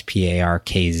Sparks,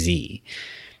 S-P-A-R-K-Z.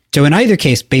 So in either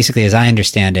case, basically, as I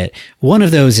understand it, one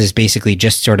of those is basically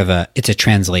just sort of it's a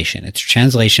translation. It's a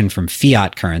translation from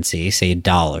fiat currency, say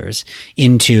dollars,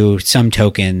 into some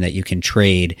token that you can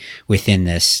trade within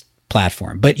this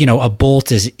platform. But, a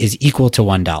Bolt is equal to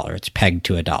 $1. It's pegged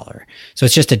to $1. So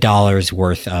it's just $1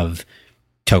 worth of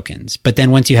tokens. But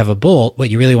then once you have a Bolt, what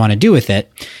you really want to do with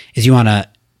it is you want to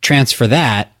transfer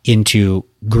that into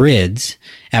grids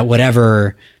at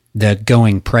whatever the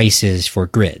going price is for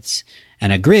grids.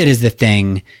 And a grid is the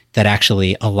thing that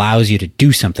actually allows you to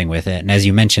do something with it. And as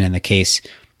you mentioned, in the case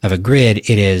of a grid,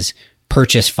 it is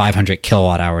purchase 500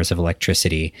 kilowatt hours of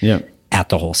electricity at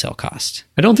the wholesale cost.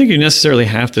 I don't think you necessarily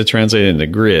have to translate it into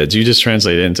grids. You just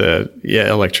translate it into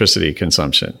electricity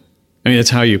consumption. I mean,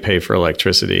 it's how you pay for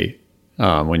electricity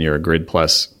when you're a Grid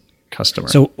Plus customer.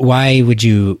 So why would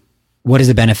you? What is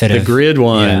the benefit of the grid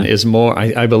one? Is more,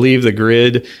 I believe the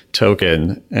grid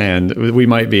token, and we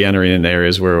might be entering into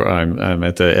areas where I'm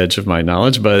at the edge of my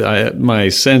knowledge, but my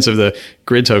sense of the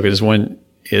grid token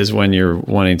is when you're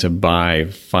wanting to buy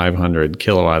 500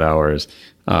 kilowatt hours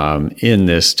in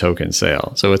this token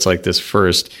sale. So it's like this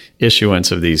first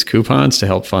issuance of these coupons to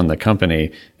help fund the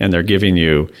company, and they're giving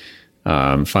you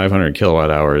 500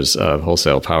 kilowatt hours of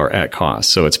wholesale power at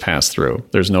cost. So it's passed through.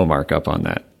 There's no markup on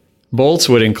that. Bolts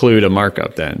would include a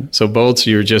markup then. So bolts,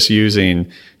 you're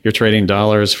trading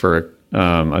dollars for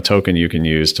a token you can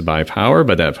use to buy power,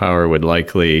 but that power would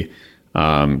likely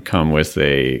come with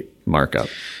a markup.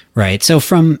 Right. So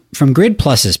from Grid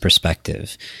Plus's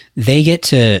perspective, they get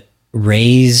to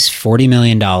raise $40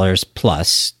 million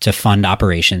plus to fund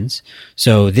operations.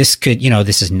 So this could,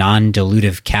 this is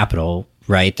non-dilutive capital,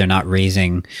 right? They're not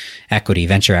raising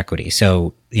venture equity.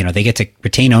 So, they get to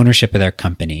retain ownership of their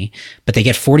company, but they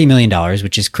get $40 million,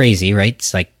 which is crazy, right?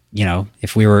 It's like,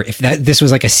 if this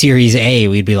was like a Series A,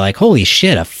 we'd be like, holy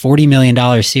shit, a $40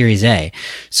 million Series A.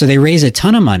 So they raise a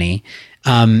ton of money.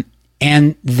 And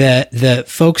the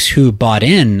folks who bought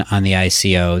in on the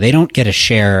ICO, they don't get a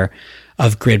share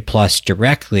of Grid Plus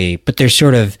directly, but there's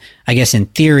sort of, I guess in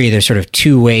theory, there's sort of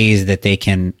two ways that they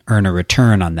can earn a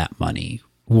return on that money.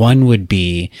 One would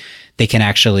be they can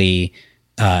actually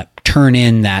turn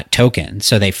in that token.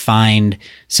 So they find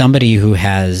somebody who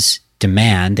has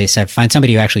demand. They said, find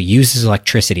somebody who actually uses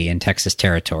electricity in Texas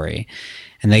territory.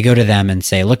 And they go to them and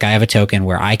say, look, I have a token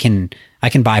where I can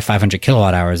buy 500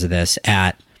 kilowatt hours of this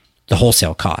at the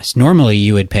wholesale cost. Normally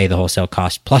you would pay the wholesale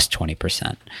cost plus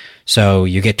 20%. So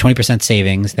you get 20%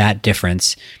 savings. That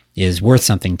difference is worth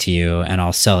something to you, and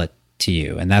I'll sell it to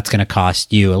you. And that's going to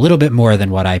cost you a little bit more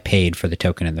than what I paid for the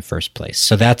token in the first place.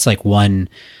 So that's like one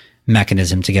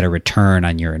mechanism to get a return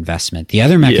on your investment. The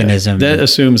other mechanism that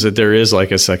assumes that there is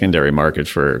like a secondary market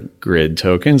for grid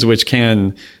tokens,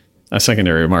 a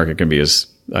secondary market can be as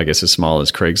small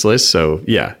as Craigslist. So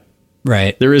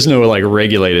right. There is no like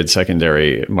regulated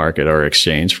secondary market or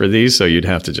exchange for these. So you'd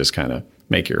have to just kind of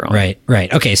make your own.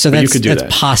 Right. Okay. So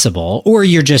that's possible. Or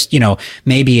you're just,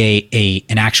 maybe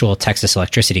an actual Texas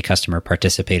electricity customer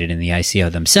participated in the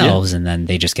ICO themselves, and then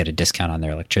they just get a discount on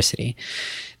their electricity.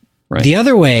 Right. The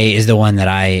other way is the one that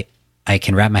I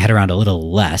can wrap my head around a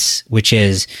little less, which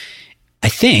is, I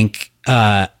think,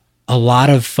 a lot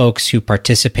of folks who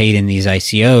participate in these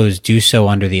ICOs do so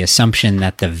under the assumption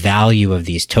that the value of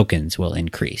these tokens will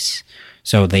increase.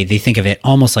 So they think of it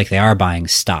almost like they are buying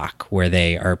stock, where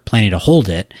they are planning to hold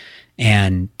it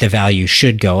and the value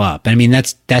should go up. I mean,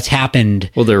 that's happened.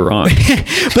 Well, they're wrong.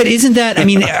 But isn't that,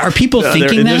 are people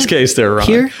thinking in that? this case, they're wrong.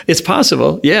 Here? It's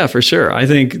possible. Yeah, for sure. I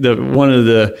think one of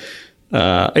the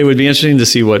It would be interesting to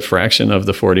see what fraction of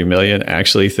the 40 million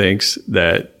actually thinks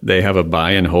that they have a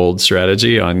buy and hold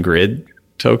strategy on grid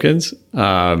tokens,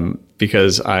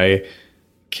 because I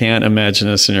can't imagine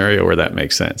a scenario where that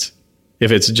makes sense.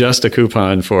 If it's just a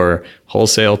coupon for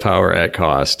wholesale power at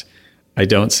cost, I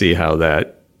don't see how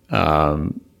that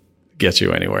gets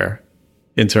you anywhere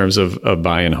in terms of a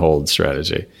buy and hold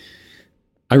strategy.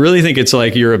 I really think it's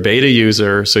like you're a beta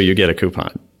user, so you get a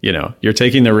coupon. You're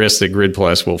taking the risk that Grid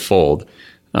Plus will fold,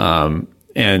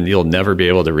 and you'll never be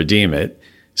able to redeem it.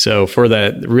 So for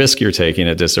that risk you're taking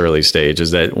at this early stage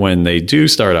is that when they do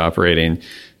start operating,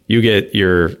 you get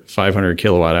your 500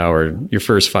 kilowatt hour, your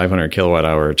first 500 kilowatt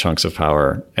hour chunks of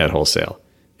power at wholesale.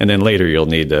 And then later you'll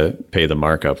need to pay the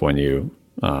markup when you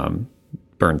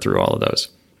burn through all of those.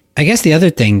 I guess the other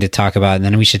thing to talk about, and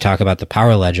then we should talk about the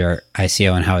Power Ledger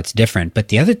ICO and how it's different. But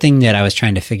the other thing that I was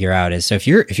trying to figure out is, so if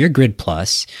you're Grid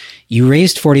Plus, you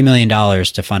raised $40 million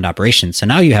to fund operations. So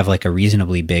now you have like a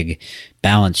reasonably big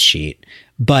balance sheet.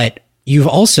 But you've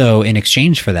also, in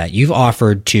exchange for that, you've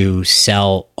offered to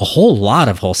sell a whole lot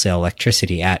of wholesale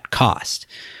electricity at cost.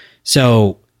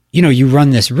 So, you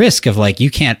run this risk of like,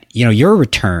 you can't, your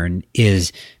return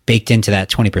is baked into that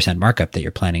 20% markup that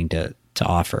you're planning to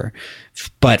offer.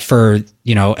 But for,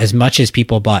 as much as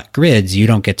people bought grids, you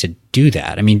don't get to do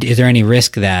that. I mean, is there any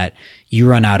risk that you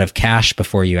run out of cash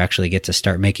before you actually get to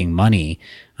start making money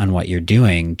on what you're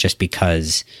doing just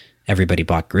because everybody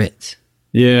bought grids?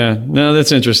 Yeah, no,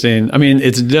 that's interesting. I mean,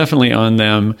 it's definitely on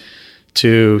them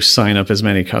to sign up as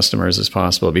many customers as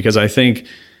possible, because I think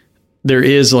there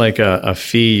is like a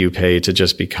fee you pay to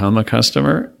just become a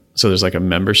customer. So there's like a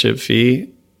membership fee,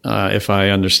 if I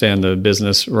understand the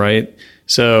business right.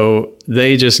 So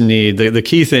they just need, the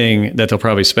key thing that they'll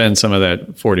probably spend some of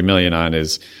that 40 million on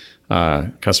is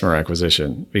customer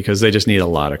acquisition, because they just need a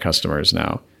lot of customers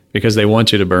now, because they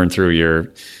want you to burn through your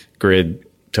grid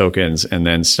tokens and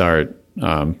then start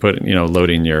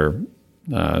loading your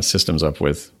systems up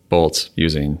with bolts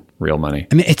using real money.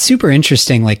 I mean, it's super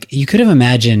interesting. Like, you could have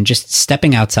imagined just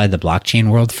stepping outside the blockchain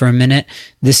world for a minute.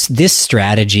 This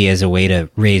strategy as a way to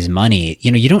raise money,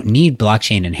 you don't need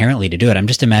blockchain inherently to do it. I'm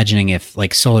just imagining if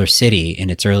like Solar City in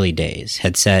its early days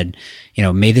had said,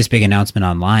 made this big announcement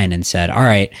online and said, all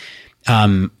right,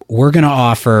 we're going to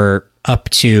offer up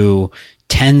to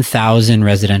 10,000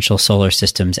 residential solar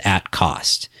systems at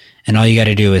cost. And all you got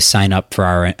to do is sign up for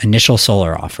our initial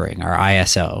solar offering, our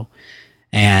ISO.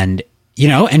 And,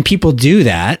 and people do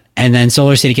that. And then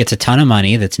Solar City gets a ton of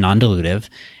money that's non-dilutive.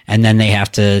 And then they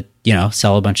have to,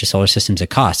 sell a bunch of solar systems at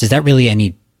cost. Is that really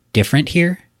any different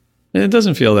here? It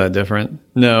doesn't feel that different.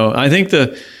 No, I think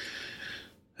I'm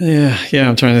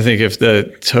trying to think if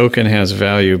the token has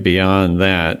value beyond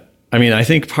that. I mean, I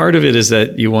think part of it is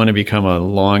that you want to become a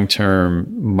long-term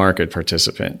market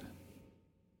participant.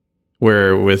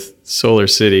 Where with Solar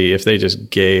City, if they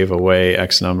just gave away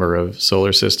X number of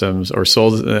solar systems or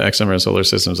sold X number of solar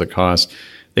systems at cost,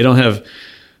 they don't have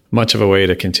much of a way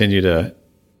to continue to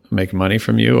make money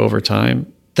from you over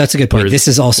time. That's a good point. This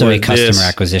is also a customer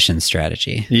acquisition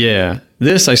strategy. Yeah.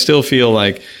 This, I still feel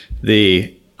like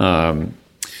the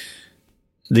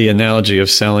analogy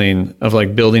of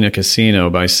like building a casino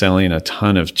by selling a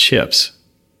ton of chips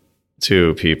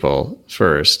to people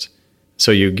first.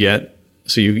 So you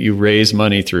raise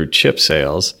money through chip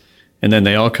sales, and then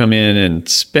they all come in and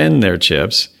spend their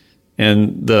chips.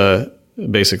 And the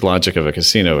basic logic of a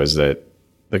casino is that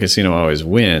the casino always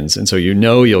wins. And so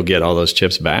you'll get all those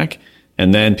chips back,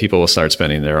 and then people will start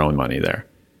spending their own money there.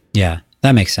 Yeah,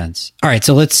 that makes sense. All right,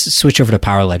 so let's switch over to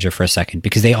Power Ledger for a second,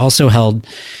 because they also held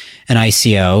an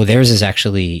ICO. Theirs is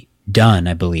actually done,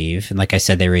 I believe. And like I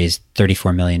said, they raised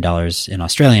 $34 million in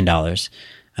Australian dollars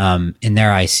in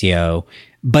their ICO.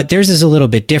 But theirs is a little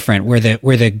bit different, where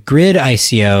the Grid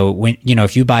ICO, when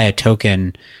if you buy a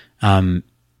token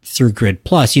through Grid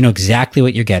Plus, you know exactly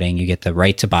what you're getting. You get the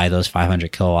right to buy those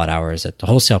 500 kilowatt hours at the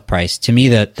wholesale price. To me,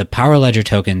 the Power Ledger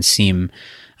tokens seem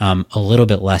a little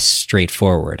bit less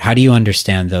straightforward. How do you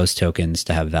understand those tokens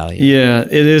to have value? Yeah,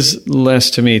 it is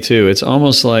less to me too. It's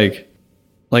almost like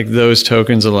those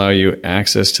tokens allow you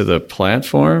access to the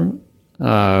platform.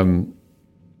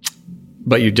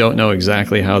 But you don't know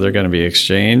exactly how they're going to be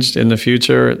exchanged in the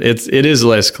future. It is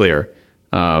less clear.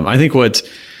 I think what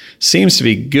seems to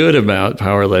be good about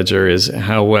Power Ledger is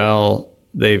how well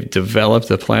they've developed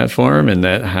the platform, and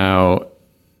that how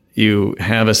you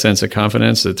have a sense of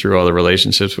confidence that through all the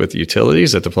relationships with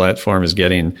utilities, that the platform is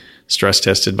getting stress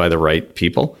tested by the right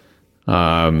people.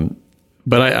 But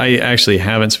I actually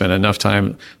haven't spent enough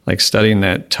time like studying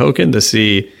that token to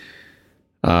see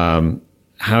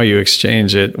how you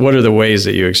exchange it. What are the ways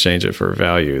that you exchange it for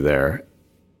value there,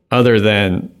 other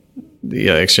than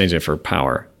exchange it for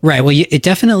power. Right. Well, it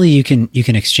definitely you can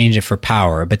exchange it for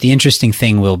power, but the interesting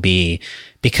thing will be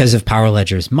because of Power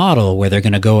Ledger's model, where they're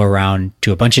going to go around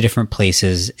to a bunch of different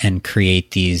places and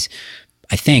create these,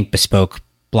 I think, bespoke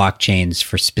blockchains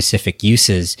for specific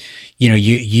uses.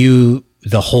 You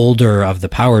the holder of the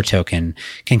power token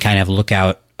can kind of look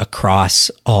out across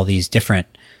all these different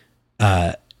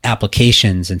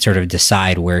applications and sort of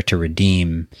decide where to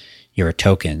redeem your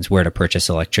tokens, where to purchase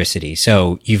electricity.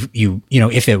 So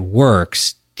if it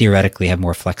works, theoretically have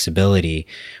more flexibility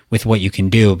with what you can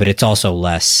do, but it's also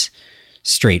less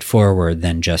straightforward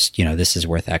than just, this is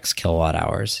worth X kilowatt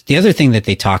hours. The other thing that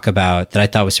they talk about that I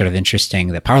thought was sort of interesting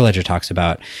that Power Ledger talks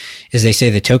about is they say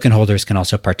the token holders can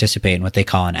also participate in what they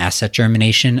call an asset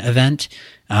germination event.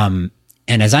 And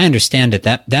as I understand it,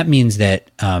 that means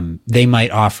that they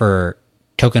might offer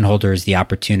token holders the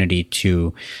opportunity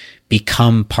to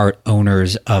become part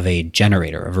owners of a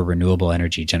generator, of a renewable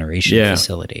energy generation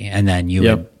facility. And then you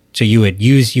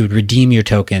would redeem your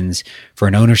tokens for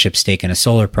an ownership stake in a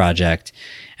solar project,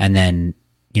 and then,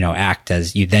 act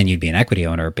as you'd be an equity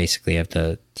owner basically of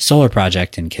the solar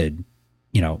project and could,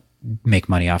 make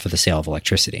money off of the sale of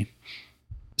electricity.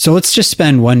 So let's just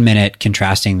spend 1 minute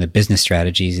contrasting the business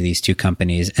strategies of these two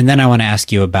companies. And then I want to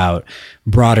ask you about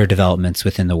broader developments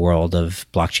within the world of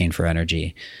blockchain for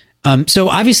energy. So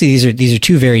obviously these are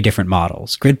two very different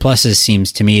models. Grid Plus's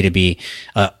seems to me to be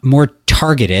more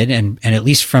targeted, and at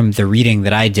least from the reading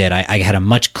that I did, I had a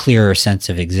much clearer sense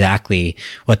of exactly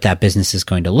what that business is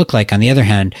going to look like. On the other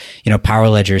hand, Power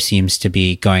Ledger seems to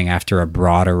be going after a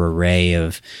broader array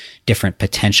of different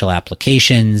potential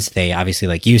applications. They obviously,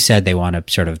 like you said, they want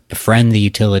to sort of befriend the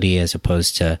utility as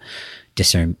opposed to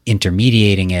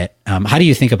disintermediating it. How do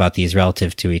you think about these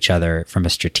relative to each other from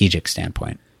a strategic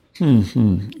standpoint?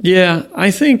 Yeah,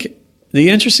 I think the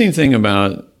interesting thing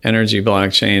about energy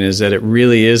blockchain is that it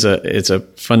really is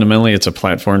fundamentally it's a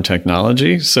platform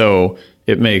technology. So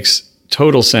it makes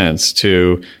total sense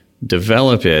to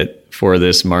develop it for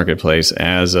this marketplace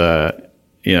as a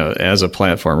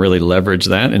platform, really leverage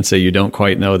that and say you don't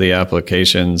quite know the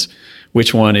applications,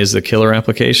 which one is the killer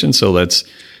application. So let's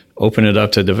open it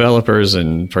up to developers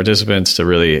and participants to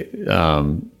really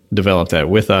develop that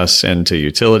with us, and to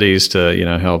utilities to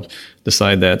help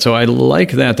decide that. So I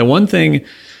like that. The one thing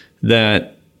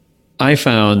that I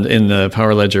found in the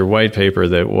Power Ledger white paper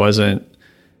that wasn't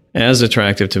as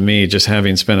attractive to me, just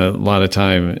having spent a lot of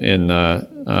time in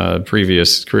a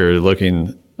previous career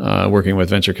working with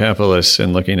venture capitalists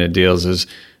and looking at deals, is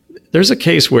there's a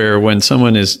case where when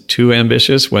someone is too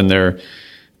ambitious, when their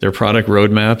product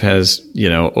roadmap has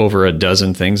over a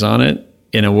dozen things on it,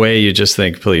 in a way, you just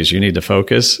think, please, you need to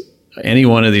focus. Any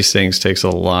one of these things takes a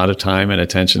lot of time and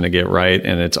attention to get right,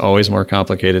 and it's always more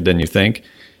complicated than you think.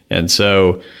 And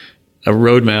so a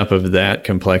roadmap of that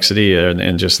complexity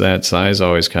and just that size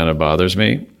always kind of bothers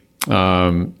me.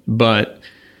 But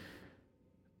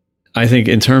I think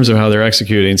in terms of how they're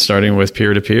executing, starting with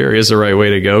peer-to-peer is the right way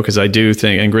to go, because I do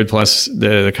think, and Grid Plus,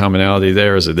 the commonality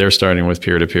there is that they're starting with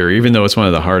peer-to-peer. Even though it's one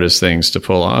of the hardest things to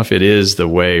pull off, it is the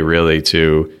way really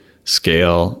to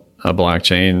scale a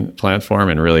blockchain platform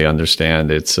and really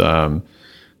understand its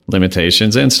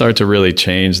limitations and start to really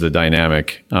change the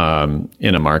dynamic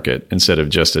in a market, instead of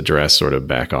just address sort of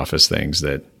back office things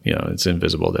that, it's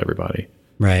invisible to everybody.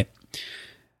 Right.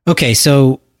 Okay.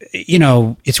 So,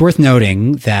 it's worth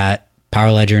noting that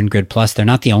Power Ledger and Grid Plus, they're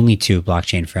not the only two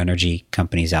blockchain for energy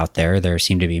companies out there. There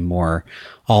seem to be more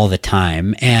all the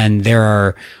time. And there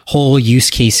are whole use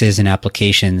cases and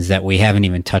applications that we haven't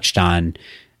even touched on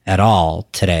at all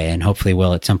today, and hopefully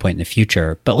will at some point in the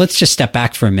future. But let's just step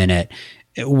back for a minute.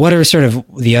 What are sort of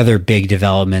the other big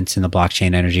developments in the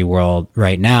blockchain energy world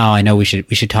right now? I know we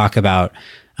should talk about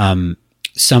some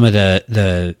of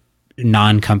the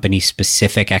non-company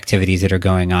specific activities that are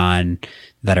going on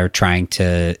that are trying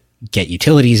to get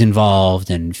utilities involved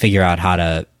and figure out how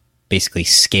to basically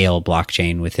scale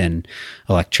blockchain within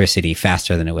electricity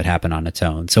faster than it would happen on its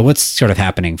own. So what's sort of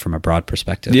happening from a broad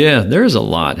perspective? Yeah, there's a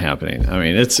lot happening. I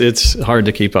mean, it's hard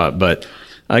to keep up, but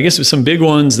I guess some big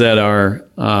ones that are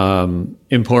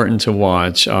important to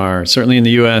watch are certainly in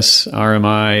the U.S.,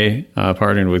 RMI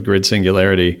partnered with Grid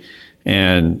Singularity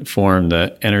and formed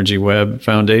the Energy Web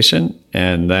Foundation.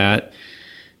 And that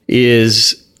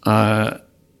is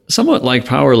somewhat like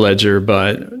Power Ledger,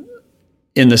 but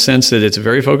in the sense that it's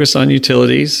very focused on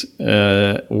utilities,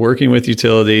 working with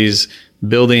utilities,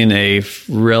 building a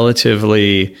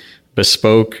relatively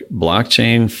bespoke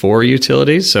blockchain for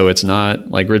utilities. So it's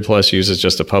not like Grid Plus uses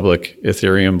just a public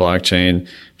Ethereum blockchain.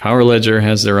 Power Ledger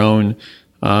has their own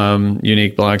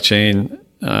unique blockchain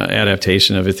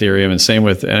adaptation of Ethereum, and same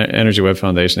with Energy Web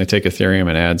Foundation. They take Ethereum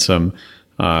and add some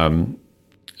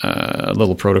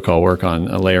little protocol work on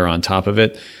a layer on top of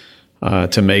it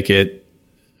to make it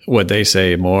what they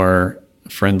say more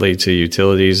friendly to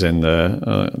utilities and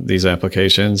these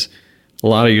applications. A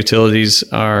lot of utilities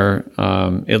are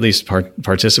at least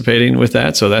participating with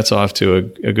that, so that's off to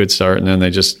a good start. And then they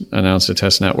just announced a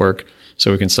test network,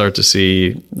 so we can start to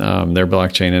see their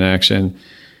blockchain in action.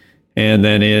 And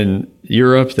then in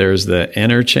Europe, there's the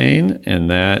Enerchain, and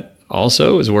that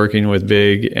also is working with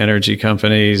big energy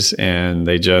companies, and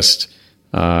they just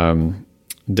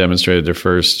demonstrated their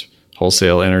first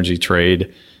wholesale energy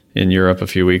trade in Europe a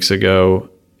few weeks ago,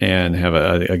 and have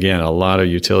again a lot of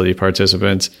utility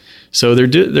participants. So there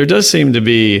does seem to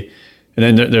be,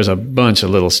 and then there's a bunch of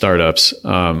little startups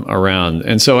around.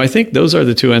 And so I think those are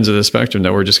the two ends of the spectrum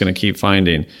that we're just going to keep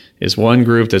finding, is one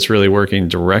group that's really working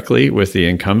directly with the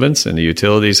incumbents and the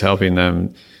utilities, helping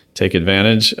them take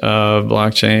advantage of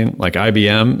blockchain, like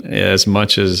IBM. As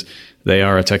much as they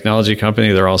are a technology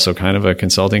company, they're also kind of a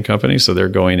consulting company. So they're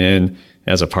going in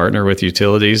as a partner with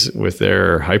utilities with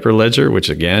their Hyperledger, which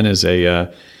again is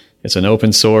it's an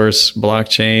open source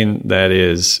blockchain that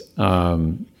is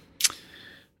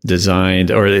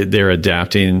designed, or they're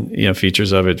adapting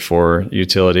features of it for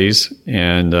utilities,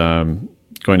 and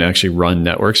going to actually run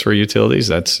networks for utilities.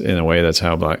 That's in a way that's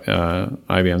how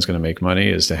IBM is going to make money,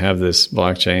 is to have this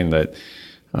blockchain that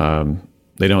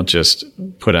they don't just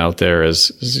put out there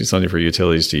as something for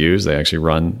utilities to use. They actually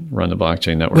run the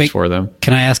blockchain networks for them.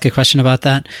 Can I ask a question about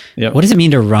that? Yep. What does it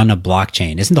mean to run a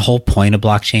blockchain? Isn't the whole point of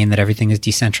blockchain that everything is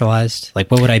decentralized?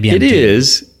 Like, what would IBM do?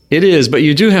 It is, but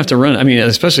you do have to run. I mean,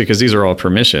 especially because these are all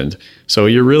permissioned. So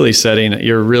you're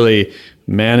really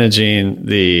managing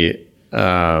the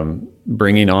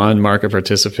bringing on market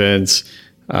participants.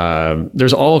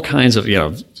 There's all kinds of,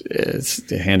 it's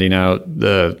handing out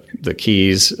the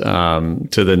keys to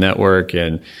the network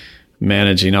and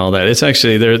managing all that. It's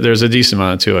actually, there's a decent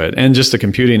amount to it. And just the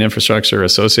computing infrastructure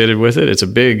associated with it. It's a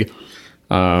big,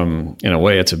 in a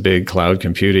way, it's a big cloud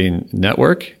computing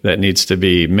network that needs to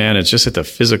be managed just at the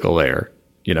physical layer.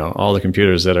 All the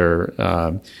computers that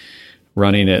are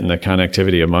running it and the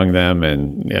connectivity among them.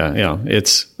 And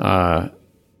it's...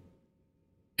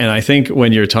 And I think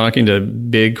when you're talking to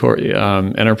big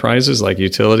enterprises like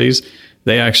utilities,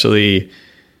 they actually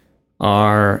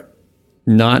are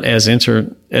not as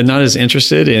interested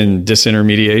in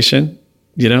disintermediation.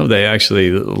 They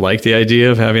actually like the idea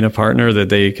of having a partner that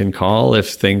they can call if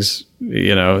things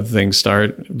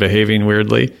start behaving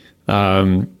weirdly,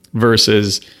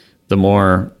 versus the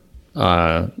more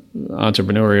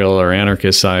entrepreneurial or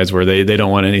anarchist sides where they don't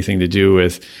want anything to do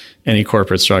with any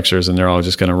corporate structures, and they're all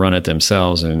just going to run it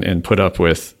themselves and put up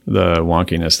with the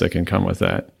wonkiness that can come with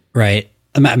that. Right.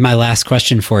 My last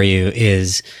question for you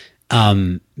is,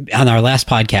 on our last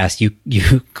podcast,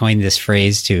 you coined this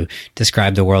phrase to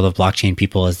describe the world of blockchain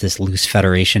people as this loose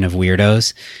federation of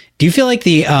weirdos. Do you feel like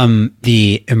the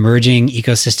emerging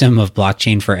ecosystem of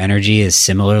blockchain for energy is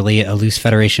similarly a loose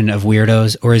federation of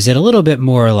weirdos, or is it a little bit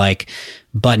more like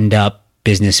buttoned up,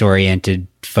 business-oriented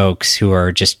folks who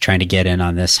are just trying to get in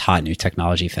on this hot new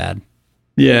technology fad?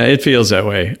 Yeah, it feels that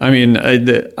way. I mean, I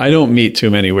don't meet too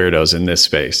many weirdos in this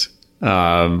space.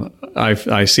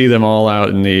 I see them all out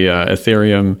in the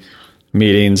Ethereum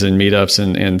meetings and meetups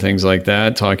and things like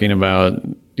that, talking about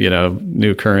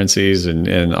new currencies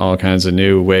and all kinds of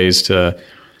new ways to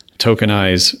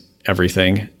tokenize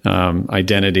everything,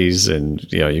 identities, and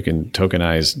you can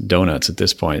tokenize donuts at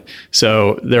this point.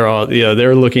 So they're all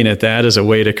they're looking at that as a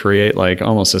way to create like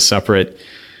almost a separate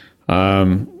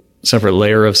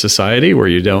layer of society where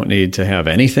you don't need to have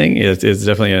anything. It's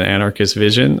definitely an anarchist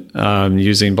vision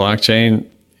using blockchain.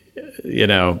 You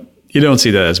don't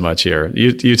see that as much here.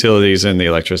 Utilities in the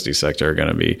electricity sector are going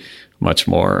to be much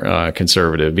more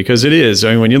conservative, because it is.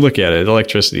 I mean, when you look at it,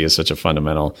 electricity is such a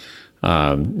fundamental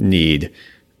need.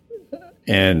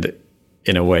 And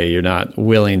in a way, you're not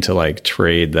willing to like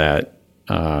trade that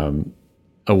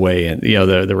away, and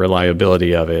the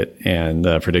reliability of it and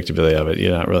the predictability of it.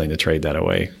 You're not willing to trade that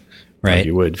away, right? Like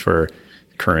you would for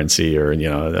currency or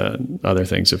the other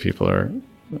things that people are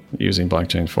using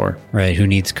blockchain for. Right. Who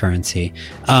needs currency?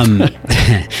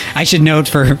 I should note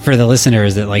for the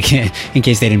listeners that, like, in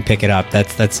case they didn't pick it up,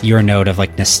 that's your note of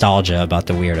like nostalgia about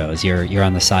the weirdos. You're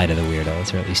on the side of the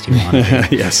weirdos, or at least you want to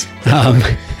be. Yes.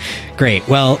 Great.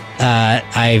 Well,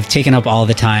 I've taken up all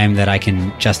the time that I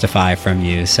can justify from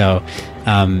you. So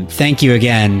thank you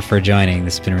again for joining.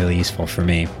 This has been really useful for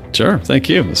me. Sure. Thank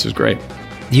you. This was great.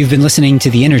 You've been listening to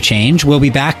The Interchange. We'll be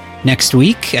back next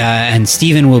week, and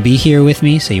Stephen will be here with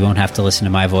me, so you won't have to listen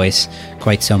to my voice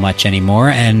quite so much anymore,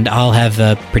 and I'll have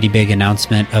a pretty big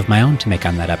announcement of my own to make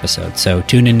on that episode. So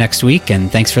tune in next week,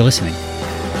 and thanks for listening.